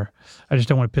doesn't matter. I just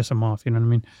don't want to piss him off, you know what I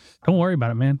mean? Don't worry about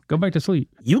it, man. Go back to sleep.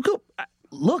 You go...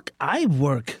 Look, I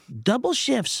work double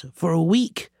shifts for a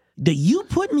week that you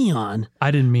put me on,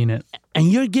 I didn't mean it.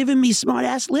 and you're giving me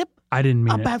smart-ass lip I didn't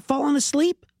mean it. about falling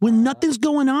asleep when nothing's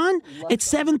going on? It's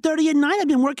 7:30 at night. I've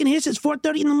been working here since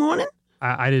 4:30 in the morning.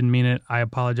 I didn't mean it. I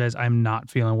apologize. I'm not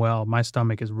feeling well. My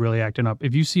stomach is really acting up.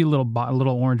 If you see a little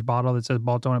orange bottle that says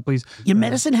Balto on it, please. Your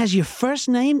medicine has your first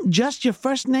name, just your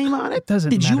first name on it? Doesn't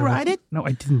Did you matter. write it? No,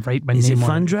 I didn't write my Is name it on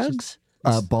fun it. It's just-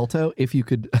 drugs? Balto, if you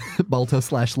could,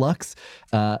 Balto/Lux,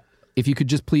 if you could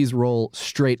just please roll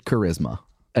straight charisma.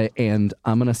 And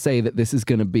I'm going to say that this is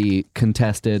going to be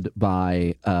contested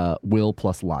by will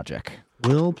plus logic.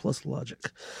 Will plus logic.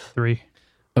 3.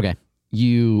 Okay.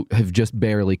 You have just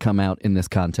barely come out in this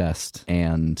contest,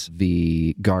 and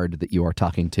the guard that you are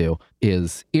talking to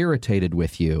is irritated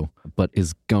with you, but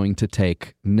is going to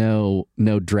take no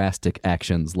drastic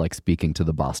actions like speaking to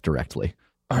the boss directly.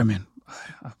 All right, man.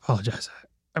 I apologize.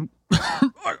 I'm.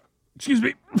 Excuse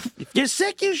me. If you're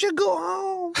sick, you should go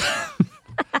home.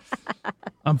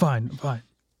 I'm fine. I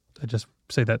just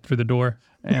say that through the door,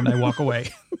 and I walk away.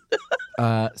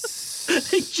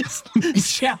 He's just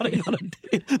shouting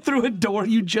through a door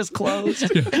you just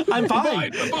closed. I'm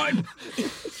fine. I'm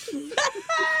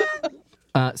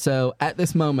fine. So at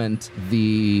this moment,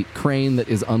 the crane that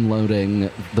is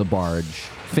unloading the barge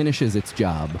finishes its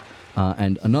job,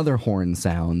 and another horn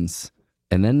sounds,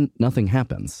 and then nothing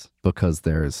happens because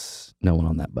there's no one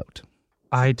on that boat.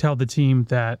 I tell the team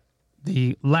that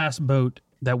the last boat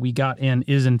that we got in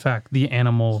is, in fact, the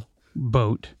animal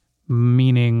boat,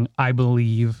 meaning I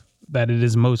believe that it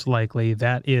is most likely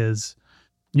that is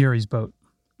Yuri's boat.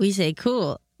 We say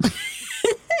cool.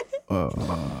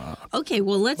 Okay,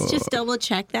 well, let's just double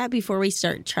check that before we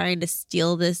start trying to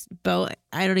steal this boat.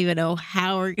 I don't even know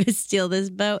how we're going to steal this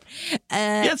boat.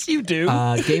 Yes, you do.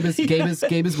 Gabe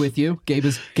is with you. Gabe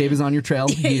is on your trail.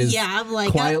 He is Yeah, I'm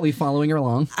like, quietly following her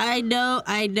along. I know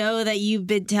that you've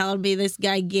been telling me this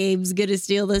guy Gabe's going to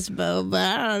steal this boat,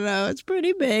 but I don't know. It's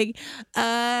pretty big.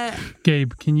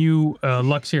 Gabe, can you,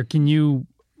 Lux here, can you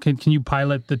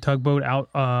pilot the tugboat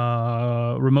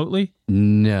out remotely?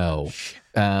 No.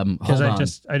 Because Hold I on.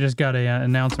 just got an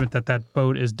announcement that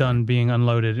boat is done being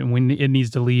unloaded, and it needs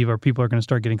to leave, or people are going to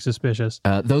start getting suspicious.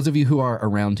 Those of you who are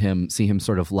around him see him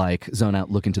sort of like zone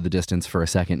out, look into the distance for a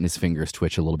second, and his fingers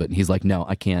twitch a little bit. And he's like, "No,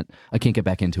 I can't get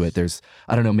back into it.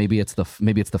 I don't know. Maybe it's the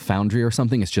foundry or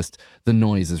something. It's just the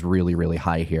noise is really, really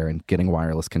high here, and getting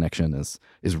wireless connection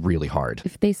is really hard."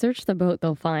 If they search the boat,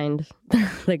 they'll find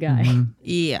the guy. Mm-hmm.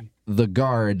 Yeah. The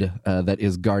guard that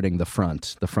is guarding the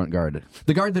front guard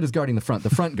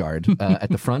at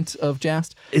the front of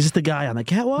Jast. Is this the guy on the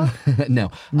catwalk? No.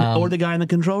 Or the guy in the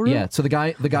control room? Yeah, so the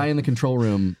guy in the control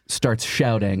room starts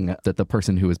shouting that the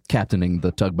person who is captaining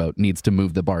the tugboat needs to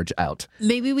move the barge out.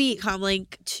 Maybe we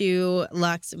comlink to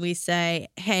Lux and we say,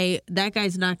 hey, that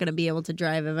guy's not going to be able to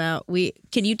drive him out.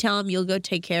 Can you tell him you'll go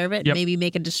take care of it? Yep. Maybe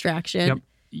make a distraction? Yep.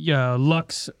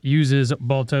 Lux uses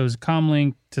Balto's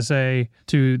comlink to say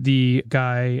to the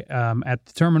guy at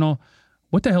the terminal,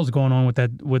 "What the hell's going on with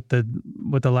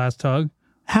the last tug?"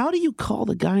 How do you call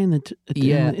the guy in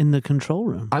the control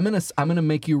room? I'm gonna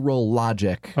make you roll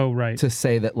logic. Oh, right. To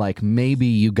say that like maybe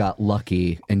you got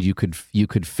lucky and you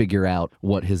could figure out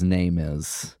what his name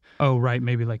is. Oh, right.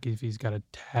 Maybe like if he's got a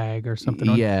tag or something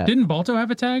on. Yeah. Didn't Balto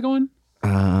have a tag on?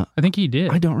 I think he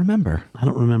did. I don't remember.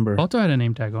 Balto had a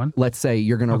name tag on. Let's say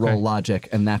you're going to roll logic,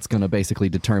 and that's going to basically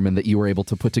determine that you were able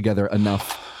to put together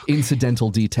enough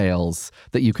incidental details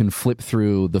that you can flip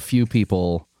through the few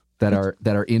people that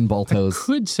are in Balto's. I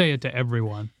could say it to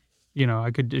everyone.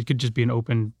 It could just be an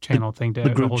open channel thing to the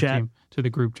group whole chat. team, to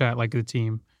the group chat, like the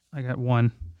team. I got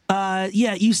one.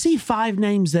 Yeah, you see 5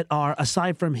 names that are,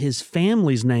 aside from his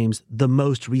family's names, the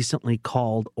most recently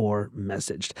called or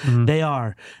messaged. Mm-hmm. They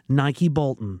are Nike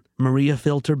Bolton, Maria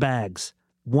Filter Bags,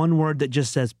 one word that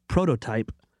just says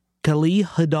prototype, Kali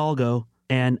Hidalgo,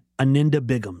 and Aninda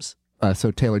Biggums.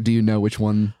 So Taylor, do you know which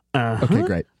one? Okay,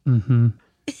 great. Mm-hmm.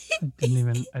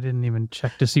 I didn't even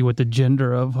check to see what the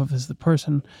gender of is the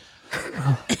person.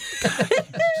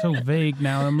 So vague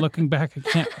now. I'm looking back. I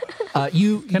can't.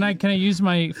 Can I use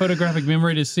my photographic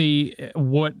memory to see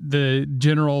what the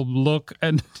general look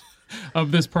and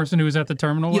of this person who was at the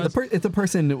terminal was? Yeah, the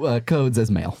person codes as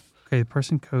male. Okay, the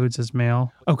person codes as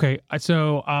male. Okay,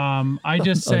 so I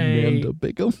just say Aninda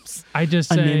Biggums. I just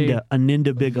say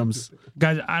Aninda Biggums.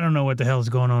 Guys, I don't know what the hell is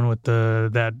going on with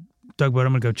that tugboat.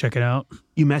 I'm gonna go check it out.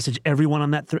 You message everyone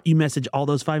on that. You message all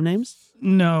those 5 names.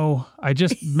 No, I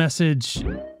just message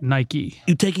Nike.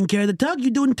 You taking care of the tug? You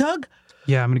doing tug?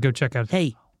 Yeah, I'm gonna go check out.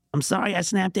 Hey, I'm sorry I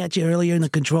snapped at you earlier in the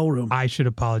control room. I should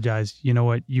apologize. You know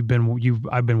what?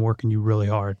 I've been working you really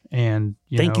hard, and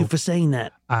thank you for saying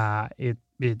that.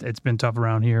 It's been tough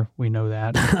around here. We know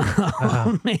that.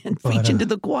 Oh man, preaching to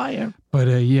the choir. But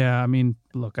yeah, I mean,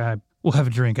 look, we'll have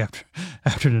a drink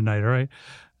after tonight. All right.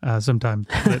 Sometime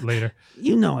later.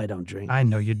 You know I don't drink. I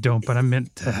know you don't, but I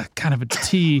meant kind of a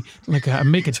tea. Like I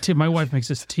make a tea. My wife makes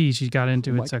this tea. She got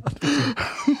into it.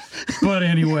 But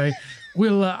anyway,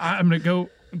 I'm gonna go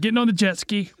getting on the jet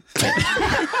ski.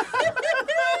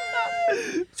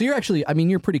 So you're actually,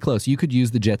 you're pretty close. You could use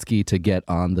the jet ski to get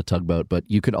on the tugboat, but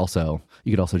you could also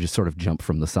just sort of jump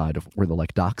from the side of where the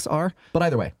docks are. But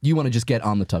either way, you want to just get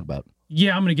on the tugboat.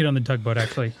 Yeah, I'm gonna get on the tugboat.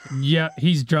 Actually, yeah,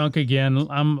 he's drunk again.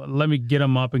 Let me get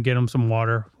him up and get him some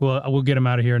water. We'll get him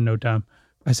out of here in no time.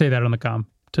 I say that on the comm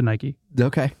to Nike.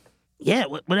 Okay. Yeah,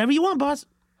 whatever you want, boss.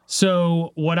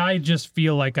 So what I just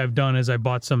feel like I've done is I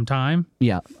bought some time.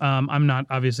 Yeah. I'm not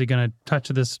obviously going to touch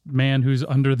this man who's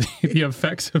under the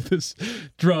effects of this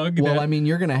drug. Well,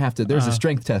 you're going to have to. There's a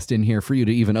strength test in here for you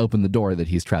to even open the door that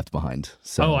he's trapped behind.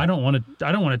 So. Oh, I don't want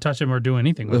to touch him or do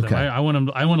anything with him. I want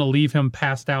to leave him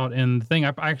passed out in the thing.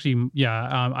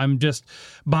 I'm just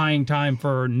buying time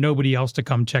for nobody else to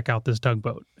come check out this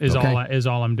tugboat. Is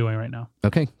all I'm doing right now.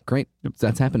 Okay, great. Yep.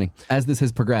 That's happening. As this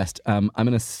has progressed, I'm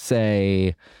going to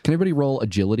say. Can everybody roll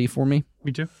agility for me?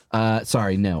 Me too.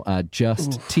 Sorry, no.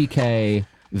 Just TK,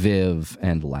 Viv,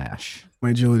 and Lash.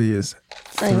 My agility is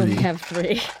 3. I only have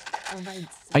 3.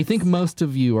 I think most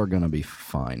of you are going to be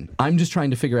fine. I'm just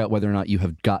trying to figure out whether or not you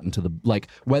have gotten to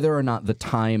whether or not the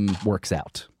time works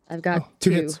out. I've got 2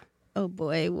 2 hits. Oh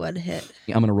boy, what hit?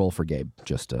 I'm going to roll for Gabe,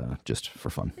 just for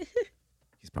fun.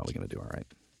 He's probably going to do all right.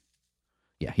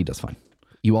 Yeah, he does fine.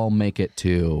 You all make it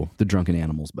to the Drunken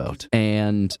Animals boat.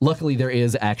 And luckily there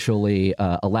is actually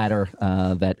a ladder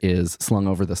that is slung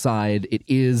over the side. It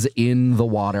is in the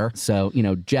water. So,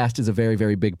 Jast is a very,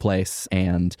 very big place.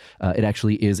 And it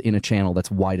actually is in a channel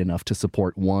that's wide enough to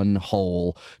support one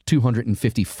whole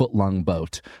 250-foot-long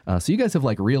boat. So you guys have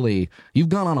you've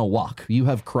gone on a walk. You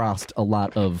have crossed a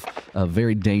lot of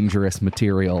very dangerous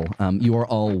material. You are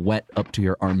all wet up to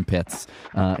your armpits.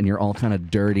 And you're all kind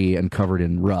of dirty and covered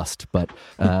in rust.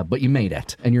 But you made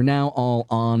it, and you're now all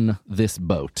on this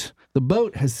boat. The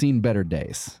boat has seen better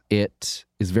days. It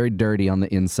is very dirty on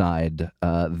the inside.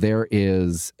 There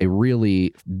is a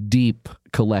really deep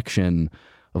collection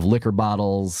of liquor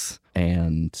bottles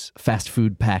and fast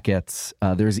food packets.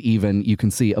 There's even, you can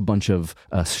see a bunch of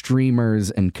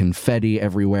streamers and confetti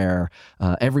everywhere.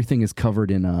 Everything is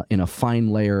covered in a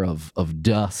fine layer of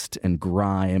dust and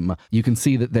grime. You can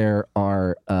see that there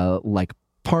are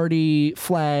party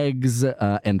flags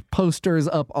and posters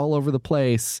up all over the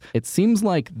place. It seems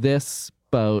like this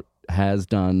boat has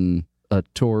done a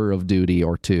tour of duty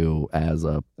or two as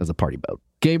a party boat.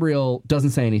 Gabriel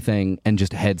doesn't say anything and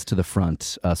just heads to the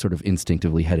front, sort of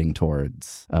instinctively heading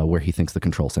towards where he thinks the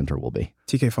control center will be.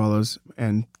 TK follows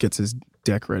and gets his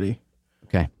deck ready.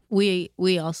 Okay.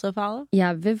 We also follow?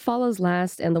 Yeah, Viv follows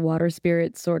last, and the water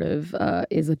spirit sort of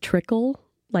is a trickle,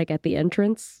 like at the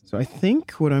entrance. So I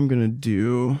think what I'm gonna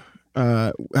do.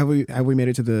 Have we made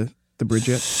it to the bridge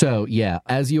yet? So, yeah,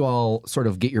 as you all sort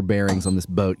of get your bearings on this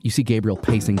boat, you see Gabriel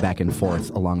pacing back and forth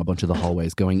along a bunch of the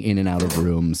hallways, going in and out of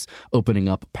rooms, opening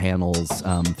up panels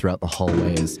throughout the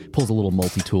hallways, pulls a little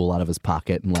multi-tool out of his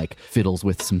pocket and, like, fiddles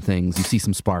with some things. You see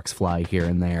some sparks fly here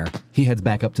and there. He heads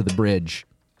back up to the bridge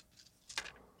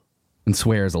and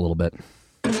swears a little bit.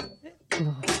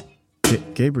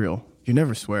 Gabriel, you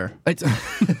never swear. It's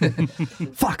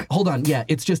fuck. Hold on. Yeah,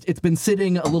 it's been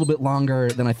sitting a little bit longer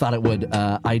than I thought it would.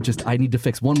 I need to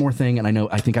fix one more thing, and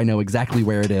I think I know exactly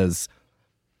where it is.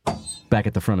 Back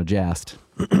at the front of Jast.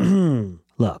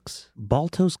 Lux,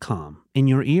 Balto's calm. In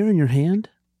your ear, in your hand?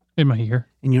 In my ear.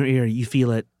 In your ear, you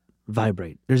feel it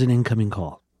vibrate. There's an incoming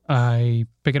call. I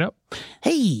pick it up.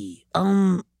 Hey,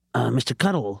 Mr.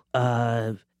 Cuddle,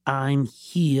 I'm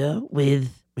here with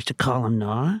Mr.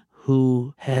 Columnar,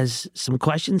 who has some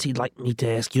questions he'd like me to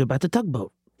ask you about the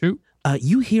tugboat. Shoot.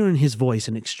 You hear in his voice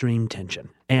an extreme tension,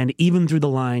 and even through the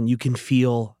line, you can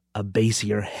feel a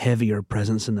bassier, heavier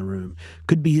presence in the room.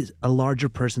 Could be a larger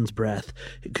person's breath.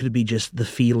 It could be just the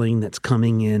feeling that's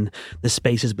coming in the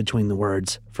spaces between the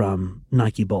words from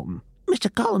Nike Bolton.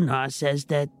 Mr. Columnar says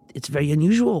that it's very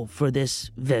unusual for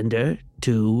this vendor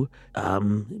to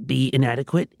be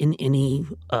inadequate in any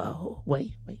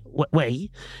way.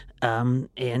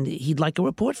 And he'd like a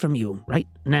report from you right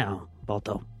now,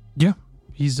 Balto. Yeah.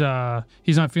 He's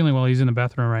not feeling well. He's in the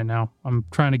bathroom right now. I'm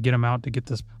trying to get him out to get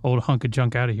this old hunk of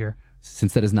junk out of here.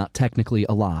 Since that is not technically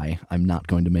a lie, I'm not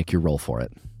going to make you roll for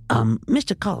it.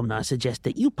 Mr. Columnar suggests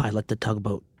that you pilot the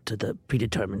tugboat to the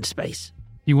predetermined space.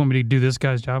 You want me to do this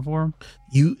guy's job for him?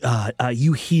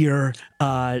 You hear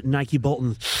Nike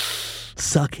Bolton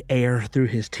suck air through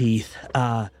his teeth.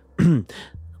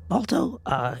 Balto,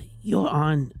 you're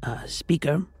on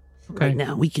speaker right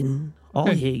now. We can all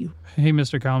hear you. Hey,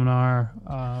 Mr. Kalmanar.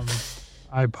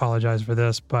 I apologize for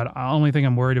this, but the only thing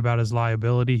I'm worried about is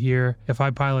liability here. If I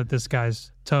pilot this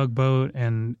guy's tugboat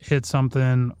and hit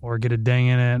something or get a ding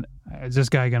in it, is this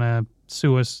guy going to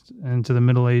sue us into the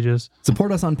Middle Ages?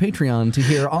 Support us on Patreon to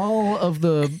hear all of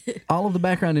the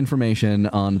background information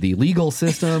on the legal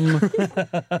system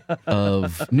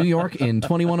of New York in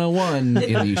 2101 in the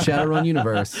Shadowrun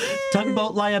universe.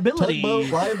 Tugboat Liability.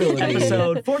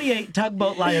 Episode 48,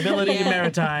 Tugboat Liability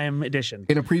Maritime Edition.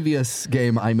 In a previous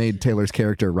game, I made Taylor's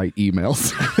character write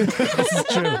emails. This is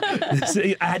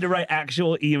true. I had to write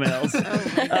actual emails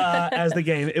as the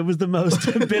game. It was the most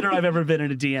bitter I've ever been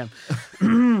in a DM.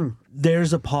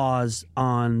 There's a pause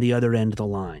on the other end of the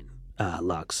line,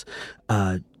 Lux.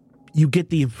 You get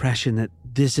the impression that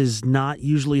this is not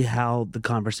usually how the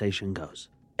conversation goes.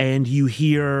 And you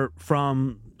hear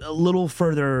from a little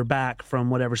further back from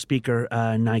whatever speaker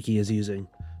Nike is using.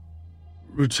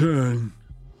 Return.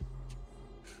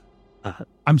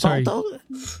 I'm sorry. Balto,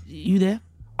 you there?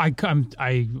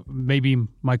 I maybe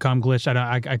my comm glitched.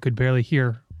 I could barely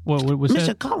hear. What was Mr.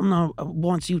 that? Columnar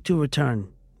wants you to return.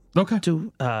 Okay.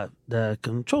 To the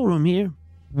control room here.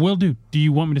 Will do. Do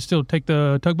you want me to still take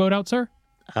the tugboat out, sir?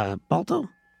 Balto,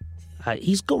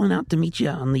 he's going out to meet you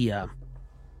on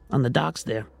the docks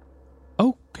there.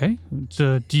 Okay.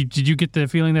 So, did you get the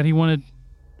feeling that he wanted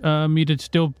me to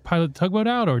still pilot the tugboat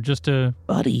out, or just to...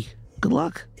 Buddy, good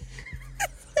luck.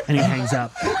 And he hangs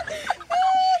up.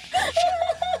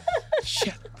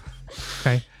 Shit.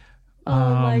 Okay.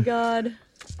 Oh my god.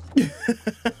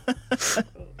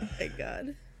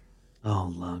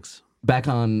 Oh, Lux. Back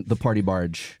on the party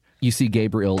barge, you see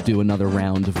Gabriel do another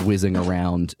round of whizzing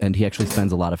around, and he actually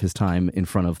spends a lot of his time in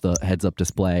front of the heads-up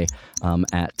display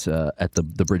at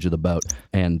the bridge of the boat.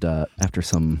 And after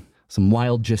some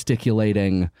wild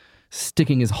gesticulating,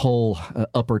 sticking his whole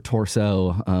upper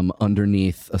torso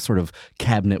underneath a sort of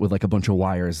cabinet with like a bunch of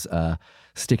wires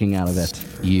sticking out of it,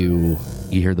 you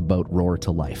hear the boat roar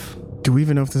to life. Do we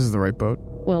even know if this is the right boat?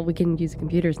 Well, we can use the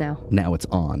computers now. Now it's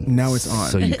on.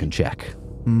 So you can check.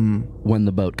 When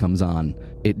the boat comes on,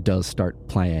 it does start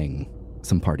playing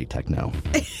some party techno.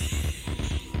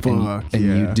 Fuck, and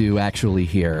you do actually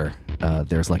hear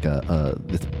there's like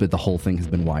the whole thing has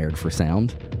been wired for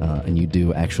sound, and you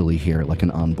do actually hear like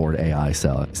an onboard AI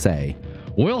say,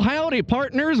 "Well, howdy,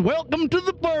 partners. Welcome to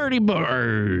the party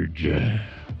barge."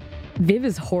 Viv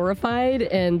is horrified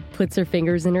and puts her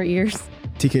fingers in her ears.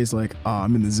 TK's like,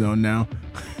 I'm in the zone now.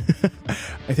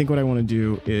 I think what I want to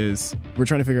do is we're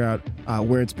trying to figure out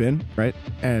where it's been, right?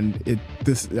 And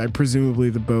presumably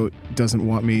the boat doesn't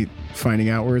want me finding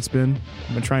out where it's been.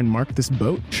 I'm gonna try and mark this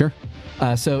boat. Sure.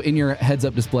 So in your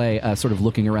heads-up display, sort of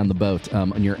looking around the boat,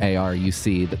 on your AR, you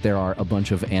see that there are a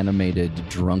bunch of animated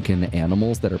drunken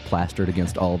animals that are plastered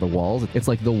against all the walls. It's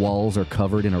like the walls are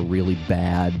covered in a really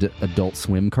bad Adult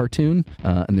Swim cartoon,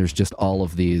 and there's just all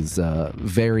of these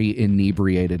very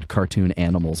inebriated cartoon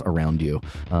animals around you,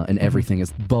 and everything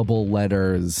is bubble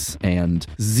letters and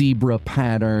zebra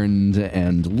patterned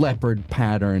and leopard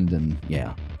patterned, and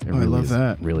yeah. I love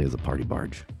that. Really is a party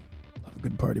barge. Love a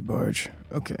good party barge.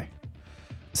 Okay.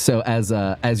 So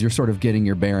as you're sort of getting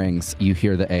your bearings, you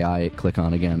hear the AI click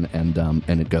on again, and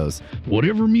it goes,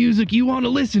 "Whatever music you want to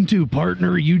listen to,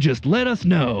 partner, you just let us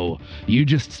know. You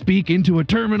just speak into a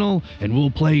terminal, and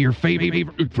we'll play your favorite.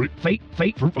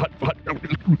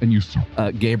 And you,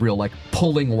 Gabriel, like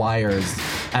pulling wires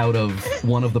out of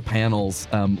one of the panels,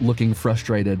 looking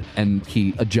frustrated, and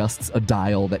he adjusts a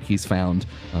dial that he's found,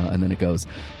 and then it goes,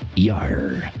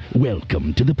 Yar,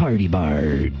 welcome to the party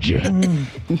barge."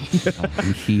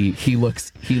 He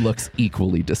looks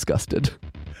equally disgusted.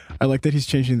 I like that he's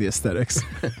changing the aesthetics.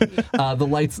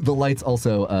 The lights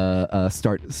also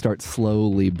start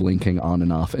slowly blinking on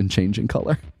and off and changing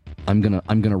color. I'm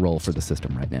gonna roll for the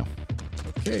system right now.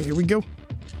 Okay, here we go.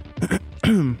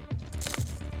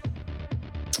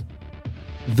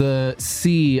 The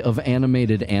sea of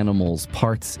animated animals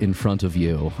parts in front of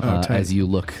you as you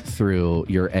look through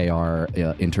your AR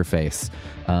interface,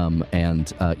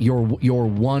 and your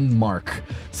one mark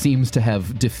seems to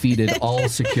have defeated all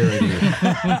security.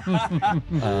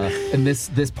 And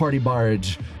this party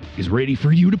barge is ready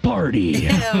for you to party.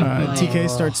 TK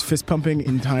starts fist pumping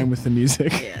in time with the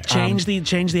music. Change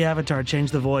the avatar,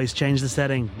 change the voice, change the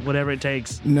setting, whatever it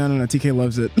takes. No. TK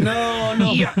loves it. No.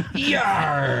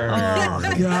 Yar!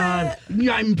 Oh, God.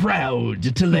 I'm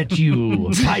proud to let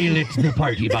you pilot the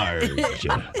party barge.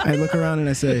 I look around and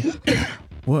I say,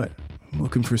 "What? I'm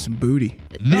looking for some booty."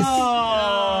 This,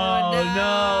 no.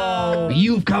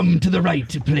 You've come to the right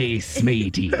place,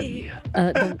 matey.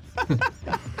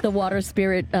 The water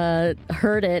spirit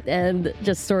heard it and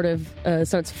just sort of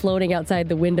starts floating outside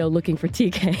the window looking for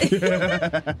TK.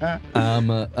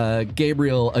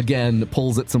 Gabriel again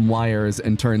pulls at some wires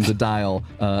and turns a dial,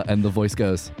 and the voice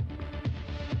goes,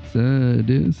 So it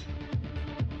is.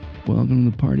 Welcome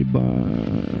to the party bar.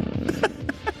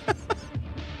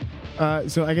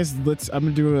 So I guess I'm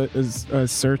gonna do a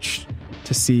search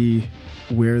to see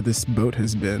where this boat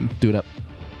has been. "Do it up."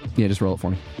 Yeah, just roll it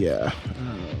for me. Yeah.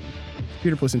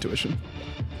 Computer plus intuition.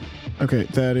 Okay,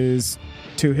 that is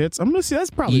 2 hits. I'm gonna see that's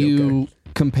probably You okay.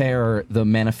 compare the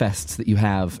manifests that you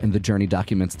have and the journey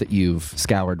documents that you've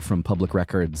scoured from public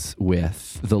records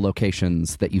with the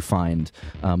locations that you find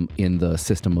in the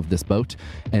system of this boat,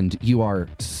 and you are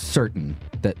certain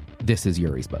that this is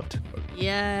Yuri's boat.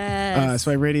 Yes.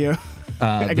 So I radio.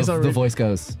 I guess the voice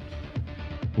goes,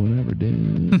 Whatever,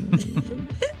 dude.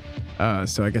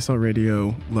 So I guess I'll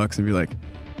radio Lux and be like,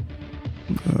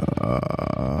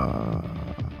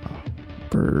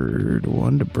 bird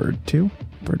 1 to bird 2.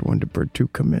 Bird 1 to bird 2,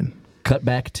 come in. cut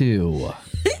back to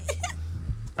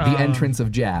the entrance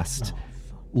of Jast.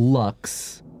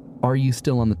 Lux, are you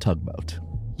still on the tugboat?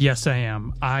 Yes, I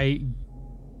am. I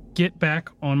get back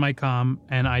on my comm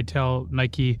and I tell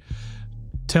Nike,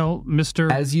 tell Mr.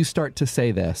 As you start to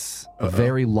say this, a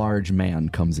very large man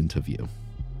comes into view.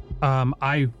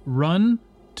 I run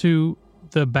to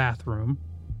the bathroom.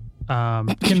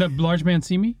 Can the large man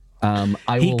see me?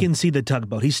 He can see the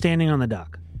tugboat. He's standing on the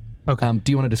dock. Okay.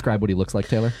 Do you want to describe what he looks like,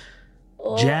 Taylor?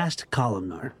 Jast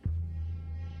columnar.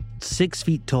 6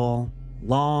 feet tall,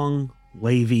 long,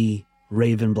 wavy,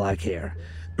 raven black hair.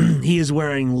 He is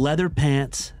wearing leather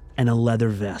pants and a leather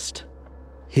vest.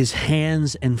 His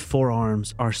hands and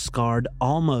forearms are scarred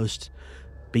almost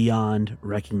beyond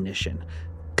recognition.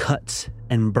 Cuts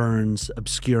and burns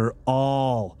obscure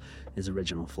all his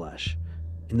original flesh.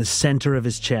 In the center of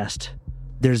his chest,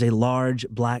 there's a large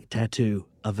black tattoo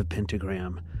of a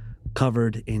pentagram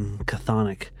covered in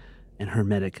chthonic and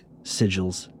hermetic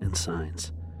sigils and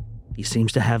signs. He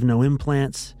seems to have no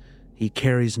implants. He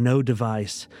carries no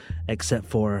device except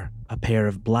for a pair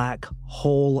of black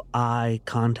whole eye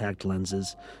contact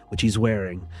lenses, which he's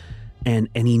wearing, and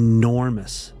an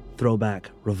enormous throwback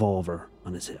revolver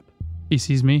on his hip. He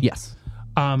sees me? Yes.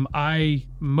 I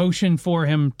motion for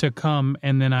him to come,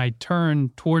 and then I turn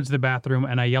towards the bathroom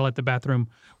and I yell at the bathroom,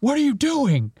 "What are you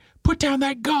doing? Put down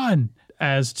that gun!"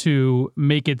 As to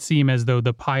make it seem as though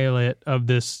the pilot of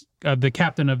the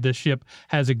captain of this ship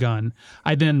has a gun.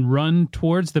 I then run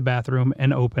towards the bathroom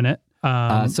and open it.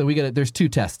 So there's 2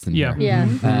 tests in Yeah. here.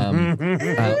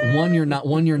 Yeah. One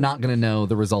you're not going to know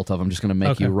the result of. I'm just going to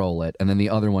make you roll it, and then the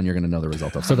other one you're going to know the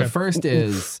result of. So the first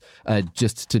is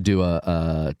just to do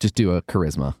a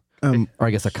charisma, or I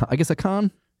guess a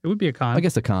con. It would be a con. I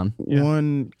guess a con.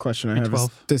 One question I have is,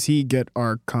 12. does he get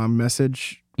our comm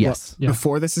message Yes.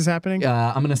 before this is happening?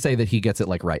 I'm going to say that he gets it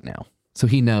like right now. So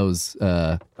he knows.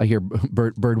 I hear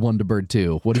bird 1 to bird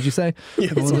 2. What did you say?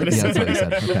 Yeah, that's what I Yeah, said. that's what he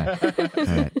said. Okay.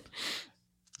 All right.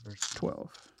 Verse 12.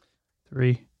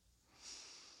 3.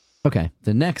 Okay.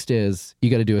 The next is you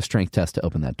got to do a strength test to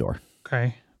open that door.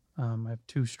 Okay. I have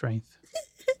 2 strength.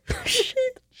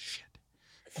 Shit.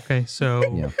 Okay, so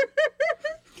Yeah.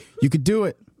 You could do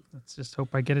it. let's just hope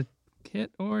I get a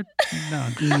hit or no.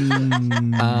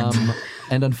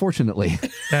 And unfortunately,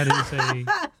 That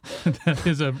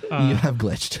is a you have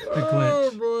glitched. a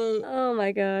glitch. Oh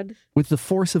my god. With the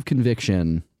force of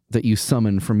conviction that you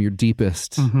summon from your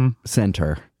deepest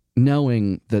center,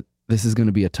 knowing that this is going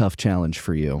to be a tough challenge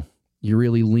for you, you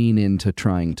really lean into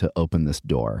trying to open this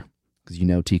door because you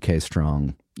know TK's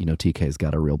strong. You know TK's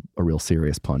got a real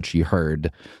serious punch. You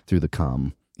heard through the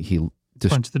comm. He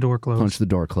just Punch the door closed. punched the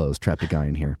door closed, trapped a guy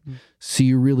in here. So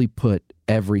you really put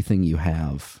everything you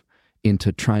have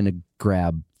into trying to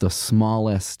grab the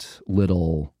smallest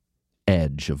little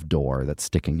edge of door that's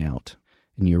sticking out.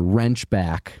 And you wrench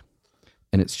back,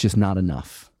 and it's just not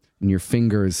enough. And your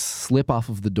fingers slip off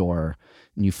of the door,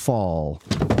 and you fall,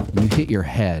 and you hit your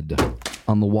head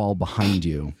on the wall behind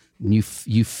you. And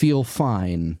you feel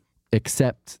fine,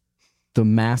 except the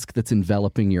mask that's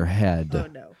enveloping your head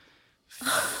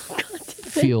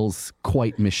feels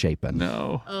quite misshapen.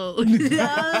 No. Oh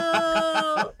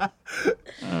no!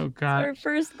 Oh God. Our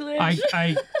first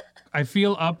glitch. I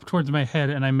feel up towards my head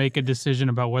and I make a decision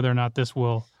about whether or not this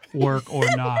will work or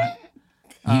not.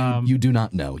 You do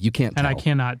not know. You can't tell. And I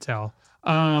cannot tell.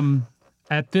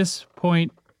 At this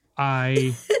point,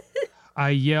 I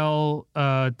yell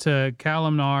to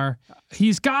Kalimnar,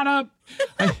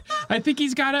 I think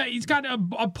he's got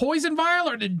a poison vial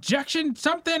or an injection,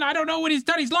 something. I don't know what he's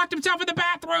done. He's locked himself in the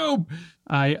bathroom.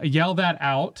 I yell that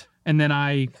out, and then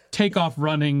I take off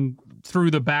running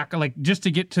through the back, like just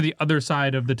to get to the other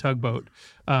side of the tugboat,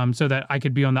 so that I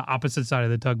could be on the opposite side of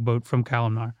the tugboat from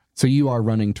Kalimnar. So you are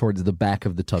running towards the back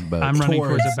of the tugboat. I'm running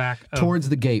towards the back. Towards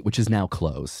the gate, which is now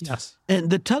closed. Yes. And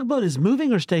the tugboat is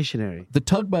moving or stationary? The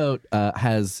tugboat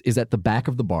is at the back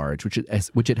of the barge, which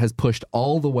it has pushed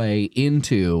all the way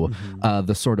into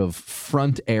the sort of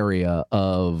front area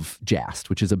of Jast,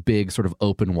 which is a big sort of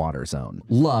open water zone.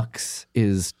 Lux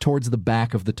is towards the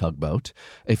back of the tugboat.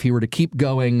 If he were to keep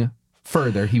going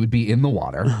further, he would be in the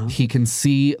water. He can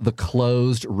see the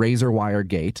closed razor wire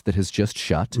gate that has just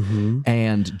shut,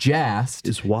 and Jast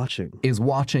Is watching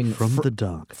from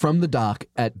the dock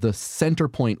at the center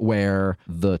point where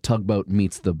the tugboat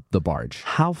meets the barge.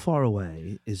 How far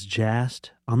away is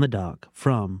Jast on the dock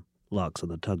from Lux on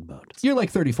the tugboat? You're like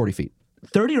 30, 40 feet.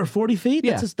 30 or 40 feet?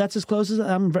 Yeah. That's as close as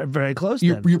I'm very close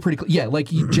You're then. pretty close. Yeah, like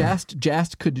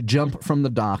Jast could jump from the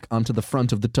dock onto the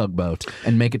front of the tugboat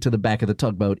and make it to the back of the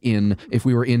tugboat if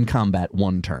we were in combat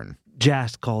one turn.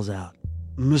 Jast calls out,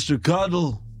 Mr.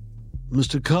 Cuddle,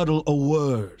 a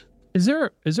word. Is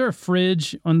there a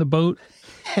fridge on the boat?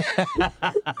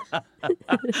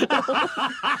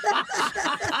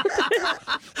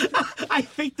 I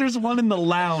think there's one in the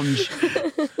lounge.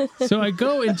 So I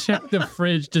go and check the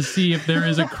fridge to see if there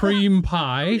is a cream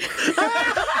pie.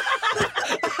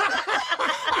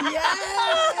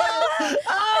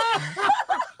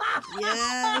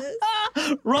 Yes.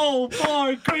 Roll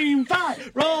for cream pie.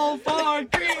 Roll for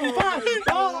cream pie.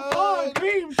 Roll for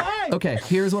cream pie. Okay,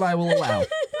 here's what I will allow.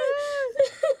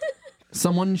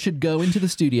 Someone should go into the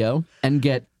studio and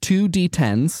get 2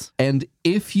 D10s, and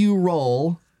if you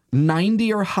roll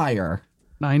 90 or higher,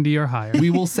 90 or higher. we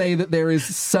will say that there is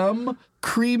some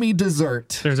creamy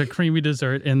dessert. There's a creamy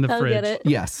dessert in the I'll fridge. get it.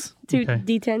 Yes. 2 Okay.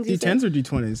 D10s. you said? D10s or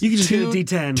D20s? You can just do a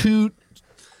D10. 2.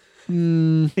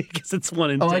 I guess it's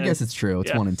 1 in 10. Oh, I guess it's true. It's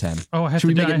Yeah. 1 in 10. Oh, I have Should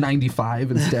we to make die. it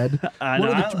 95 instead?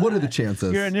 What are the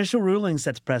chances? Your initial ruling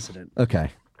sets precedent. Okay.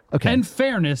 In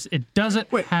fairness, it doesn't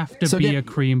have to so be get- a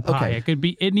cream pie. okay. It could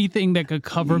be anything that could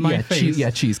cover my face.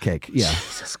 Cheesecake. Yeah.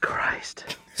 Jesus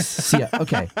Christ. Yeah.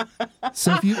 Okay.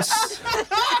 So if you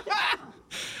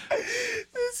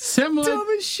Similar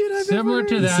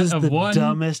to This is that of the one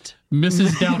dumbest. Mrs.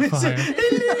 Doubtfire.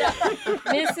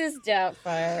 Mrs.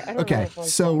 Doubtfire. I don't know okay, if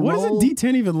it's so What does a roll,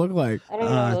 D10 even look like? I don't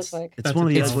know what it looks like. It's one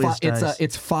of the ugliest dice.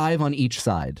 it's 5 on each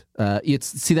side.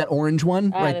 See that orange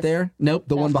one right this- there? Nope,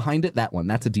 the one behind it, that one.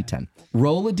 That's a D10.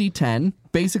 Roll a D10.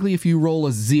 Basically, if you roll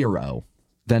a 0,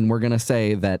 then we're gonna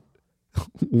say that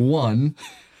 1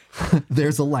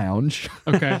 There's a lounge.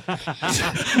 Okay.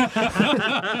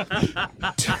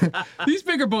 These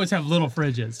bigger boats have little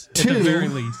fridges, at the very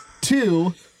least.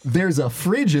 2, there's a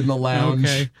fridge in the lounge.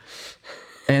 Okay.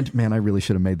 And man, I really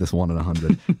should have made this 1 in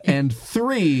 100. And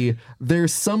 3,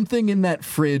 there's something in that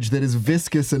fridge that is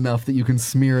viscous enough that you can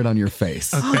smear it on your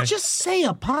face. Okay. Oh, just say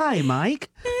a pie, Mike.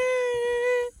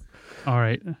 All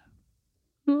right.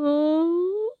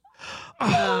 Oh,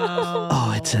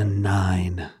 it's a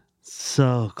 9.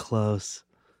 So close.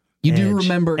 You do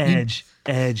remember edge.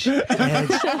 I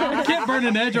can't burn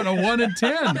an edge on a 1 in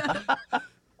 10.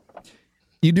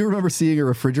 You do remember seeing a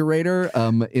refrigerator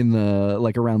in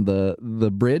the around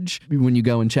the bridge when you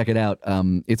go and check it out.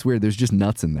 It's weird. There's just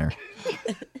nuts in there.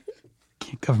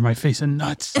 Can't cover my face in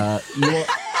nuts.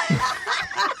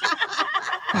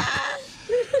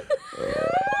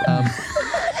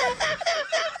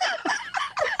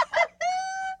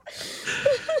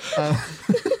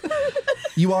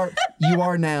 You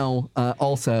are now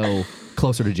also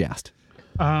closer to Jast.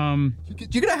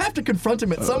 You're gonna have to confront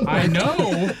him at some point.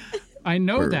 I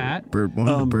know that. Bird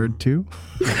 1, bird 2.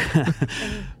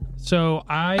 So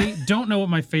I don't know what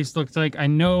my face looks like. I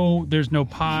know there's no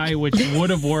pie, which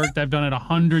would have worked. I've done it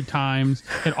 100 times.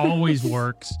 It always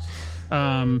works.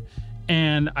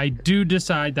 And I do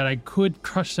decide that I could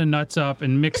crush the nuts up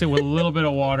and mix it with a little bit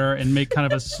of water and make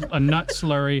kind of a nut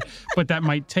slurry, but that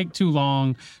might take too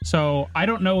long. So I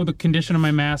don't know the condition of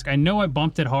my mask. I know I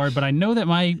bumped it hard, but I know that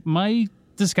my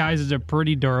disguises are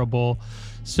pretty durable.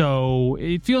 So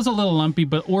it feels a little lumpy,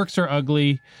 but orcs are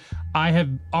ugly. I have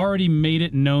already made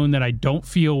it known that I don't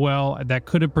feel well. That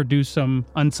could have produced some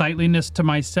unsightliness to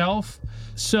myself.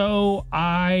 So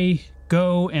I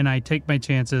go and I take my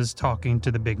chances talking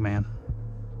to the big man.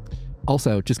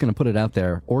 Also, just going to put it out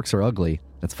there, orcs are ugly.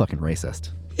 That's fucking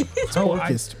racist.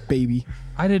 Orcist, baby.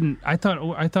 I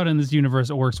thought in this universe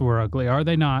orcs were ugly. Are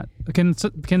they not? Can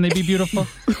they be beautiful?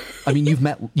 I mean, you've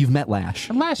met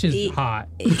Lash. Lash is hot.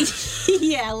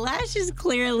 Yeah, Lash is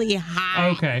clearly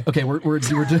hot. Okay,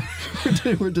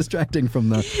 we're distracting from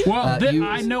the. Well,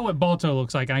 I know what Balto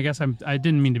looks like, and I guess I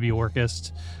didn't mean to be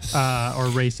orcist or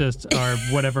racist or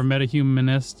whatever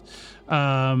metahumanist.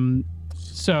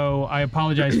 So I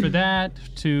apologize for that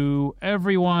to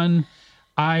everyone.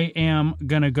 I am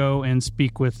going to go and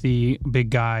speak with the big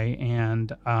guy,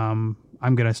 and I'm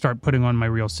going to start putting on my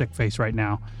real sick face right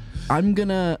now. I'm going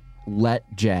to let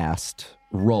Jast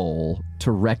roll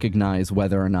to recognize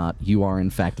whether or not you are in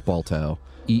fact Balto.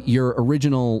 Your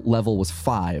original level was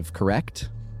 5, correct?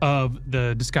 Of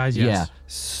the disguise, yes. Yeah.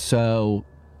 So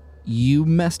you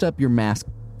messed up your mask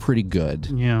pretty good.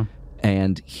 Yeah.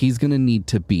 And he's going to need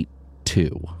to beat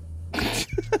 2.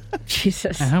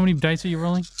 Jesus. And how many dice are you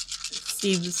rolling?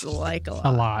 Seems like a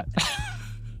lot.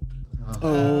 A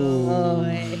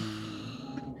lot.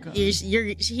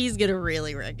 He's gonna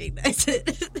really recognize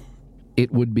it.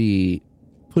 It would be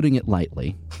putting it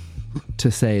lightly to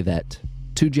say that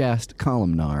to Jast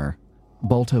Columnar,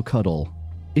 Balto Cuddle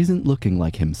isn't looking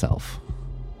like himself.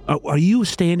 Are you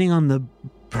standing on the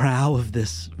prow of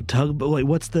this tugboat?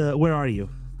 Where are you?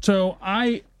 So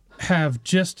I have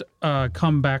just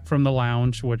come back from the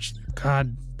lounge, which,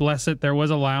 God bless it, there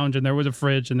was a lounge and there was a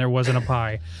fridge and there wasn't a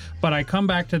pie. But I come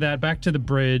back to the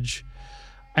bridge,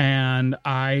 and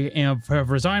I have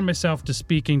resigned myself to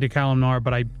speaking to Kalimnar,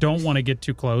 but I don't want to get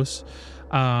too close.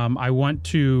 I want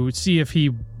to see if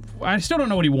I still don't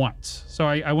know what he wants. So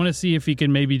I want to see if he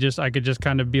can I could just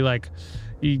kind of be like,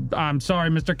 I'm sorry,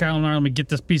 Mr. Kalimnar, let me get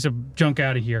this piece of junk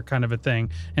out of here, kind of a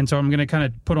thing. And so I'm going to kind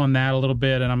of put on that a little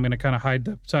bit, and I'm going to kind of hide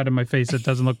the side of my face that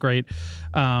doesn't look great.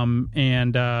 I'm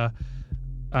going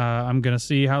to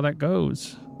see how that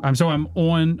goes.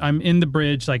 I'm in the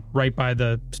bridge, like right by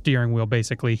the steering wheel,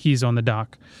 basically. He's on the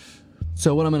dock.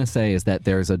 So what I'm going to say is that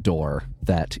there's a door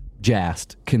that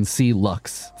Jast can see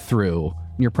Lux through.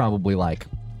 You're probably like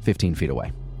 15 feet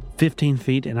away. 15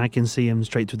 feet, and I can see him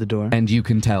straight through the door. And you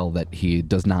can tell that he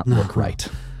does not look right.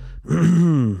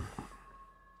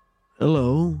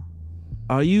 Hello.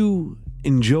 Are you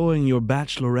enjoying your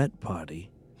bachelorette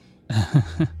party?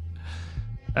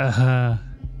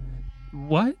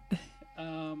 What?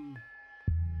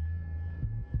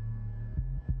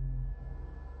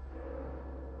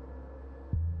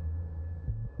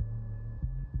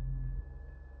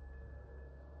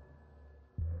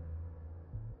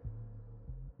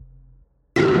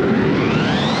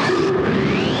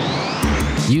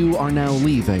 You are now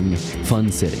leaving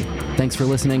Fun City. Thanks for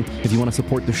listening. If you want to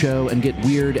support the show and get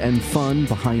weird and fun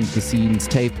behind-the-scenes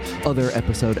tape, other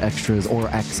episode extras, or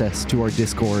access to our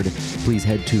Discord, please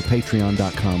head to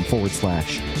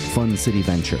patreon.com/Fun City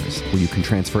Ventures, where you can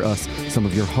transfer us some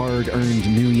of your hard-earned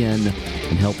new yen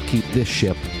and help keep this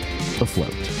ship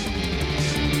afloat.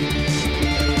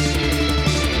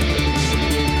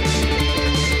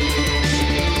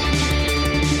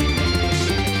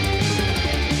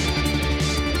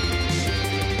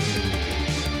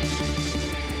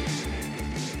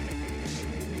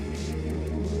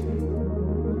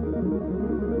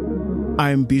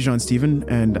 I'm Bijan Steven,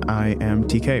 and I am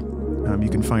TK. You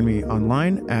can find me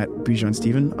online at Bijan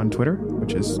Steven on Twitter,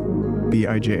 which is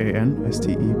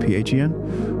BIJANSTEPHEN,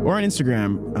 or on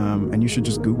Instagram, and you should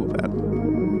just Google that.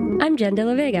 I'm Jen De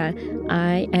La Vega.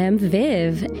 I am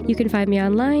Viv. You can find me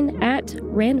online at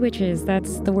Randwiches.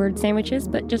 That's the word sandwiches,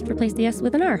 but just replace the S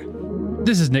with an R.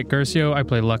 This is Nick Gersio. I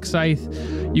play Lux Scythe.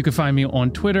 You can find me on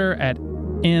Twitter at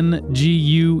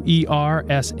NGUERSH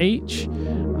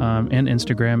and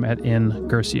Instagram at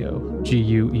NGersio,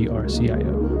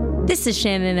 GUERCIO. This is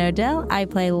Shannon Odell. I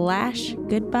play Lash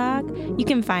Goodbog. You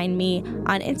can find me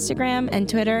on Instagram and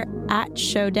Twitter at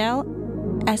Shodell,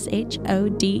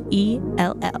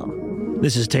 SHODELL.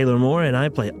 This is Taylor Moore, and I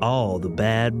play all the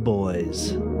bad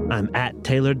boys. I'm at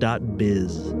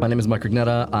Taylor.biz. My name is Mike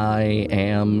Rignetta. I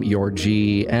am your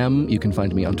GM. You can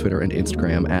find me on Twitter and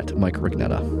Instagram at Mike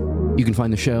Rignetta. You can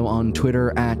find the show on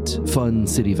Twitter at Fun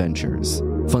City Ventures.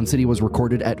 Fun City was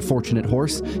recorded at Fortunate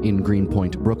Horse in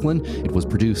Greenpoint, Brooklyn. It was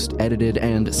produced, edited,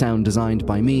 and sound designed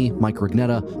by me, Mike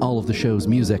Rignetta. All of the show's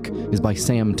music is by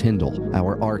Sam Tyndall.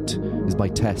 Our art is by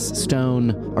Tess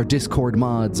Stone. Our Discord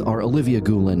mods are Olivia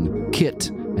Goulin, Kit,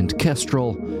 and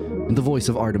Kestrel. And the voice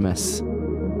of Artemis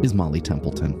is Molly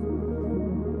Templeton.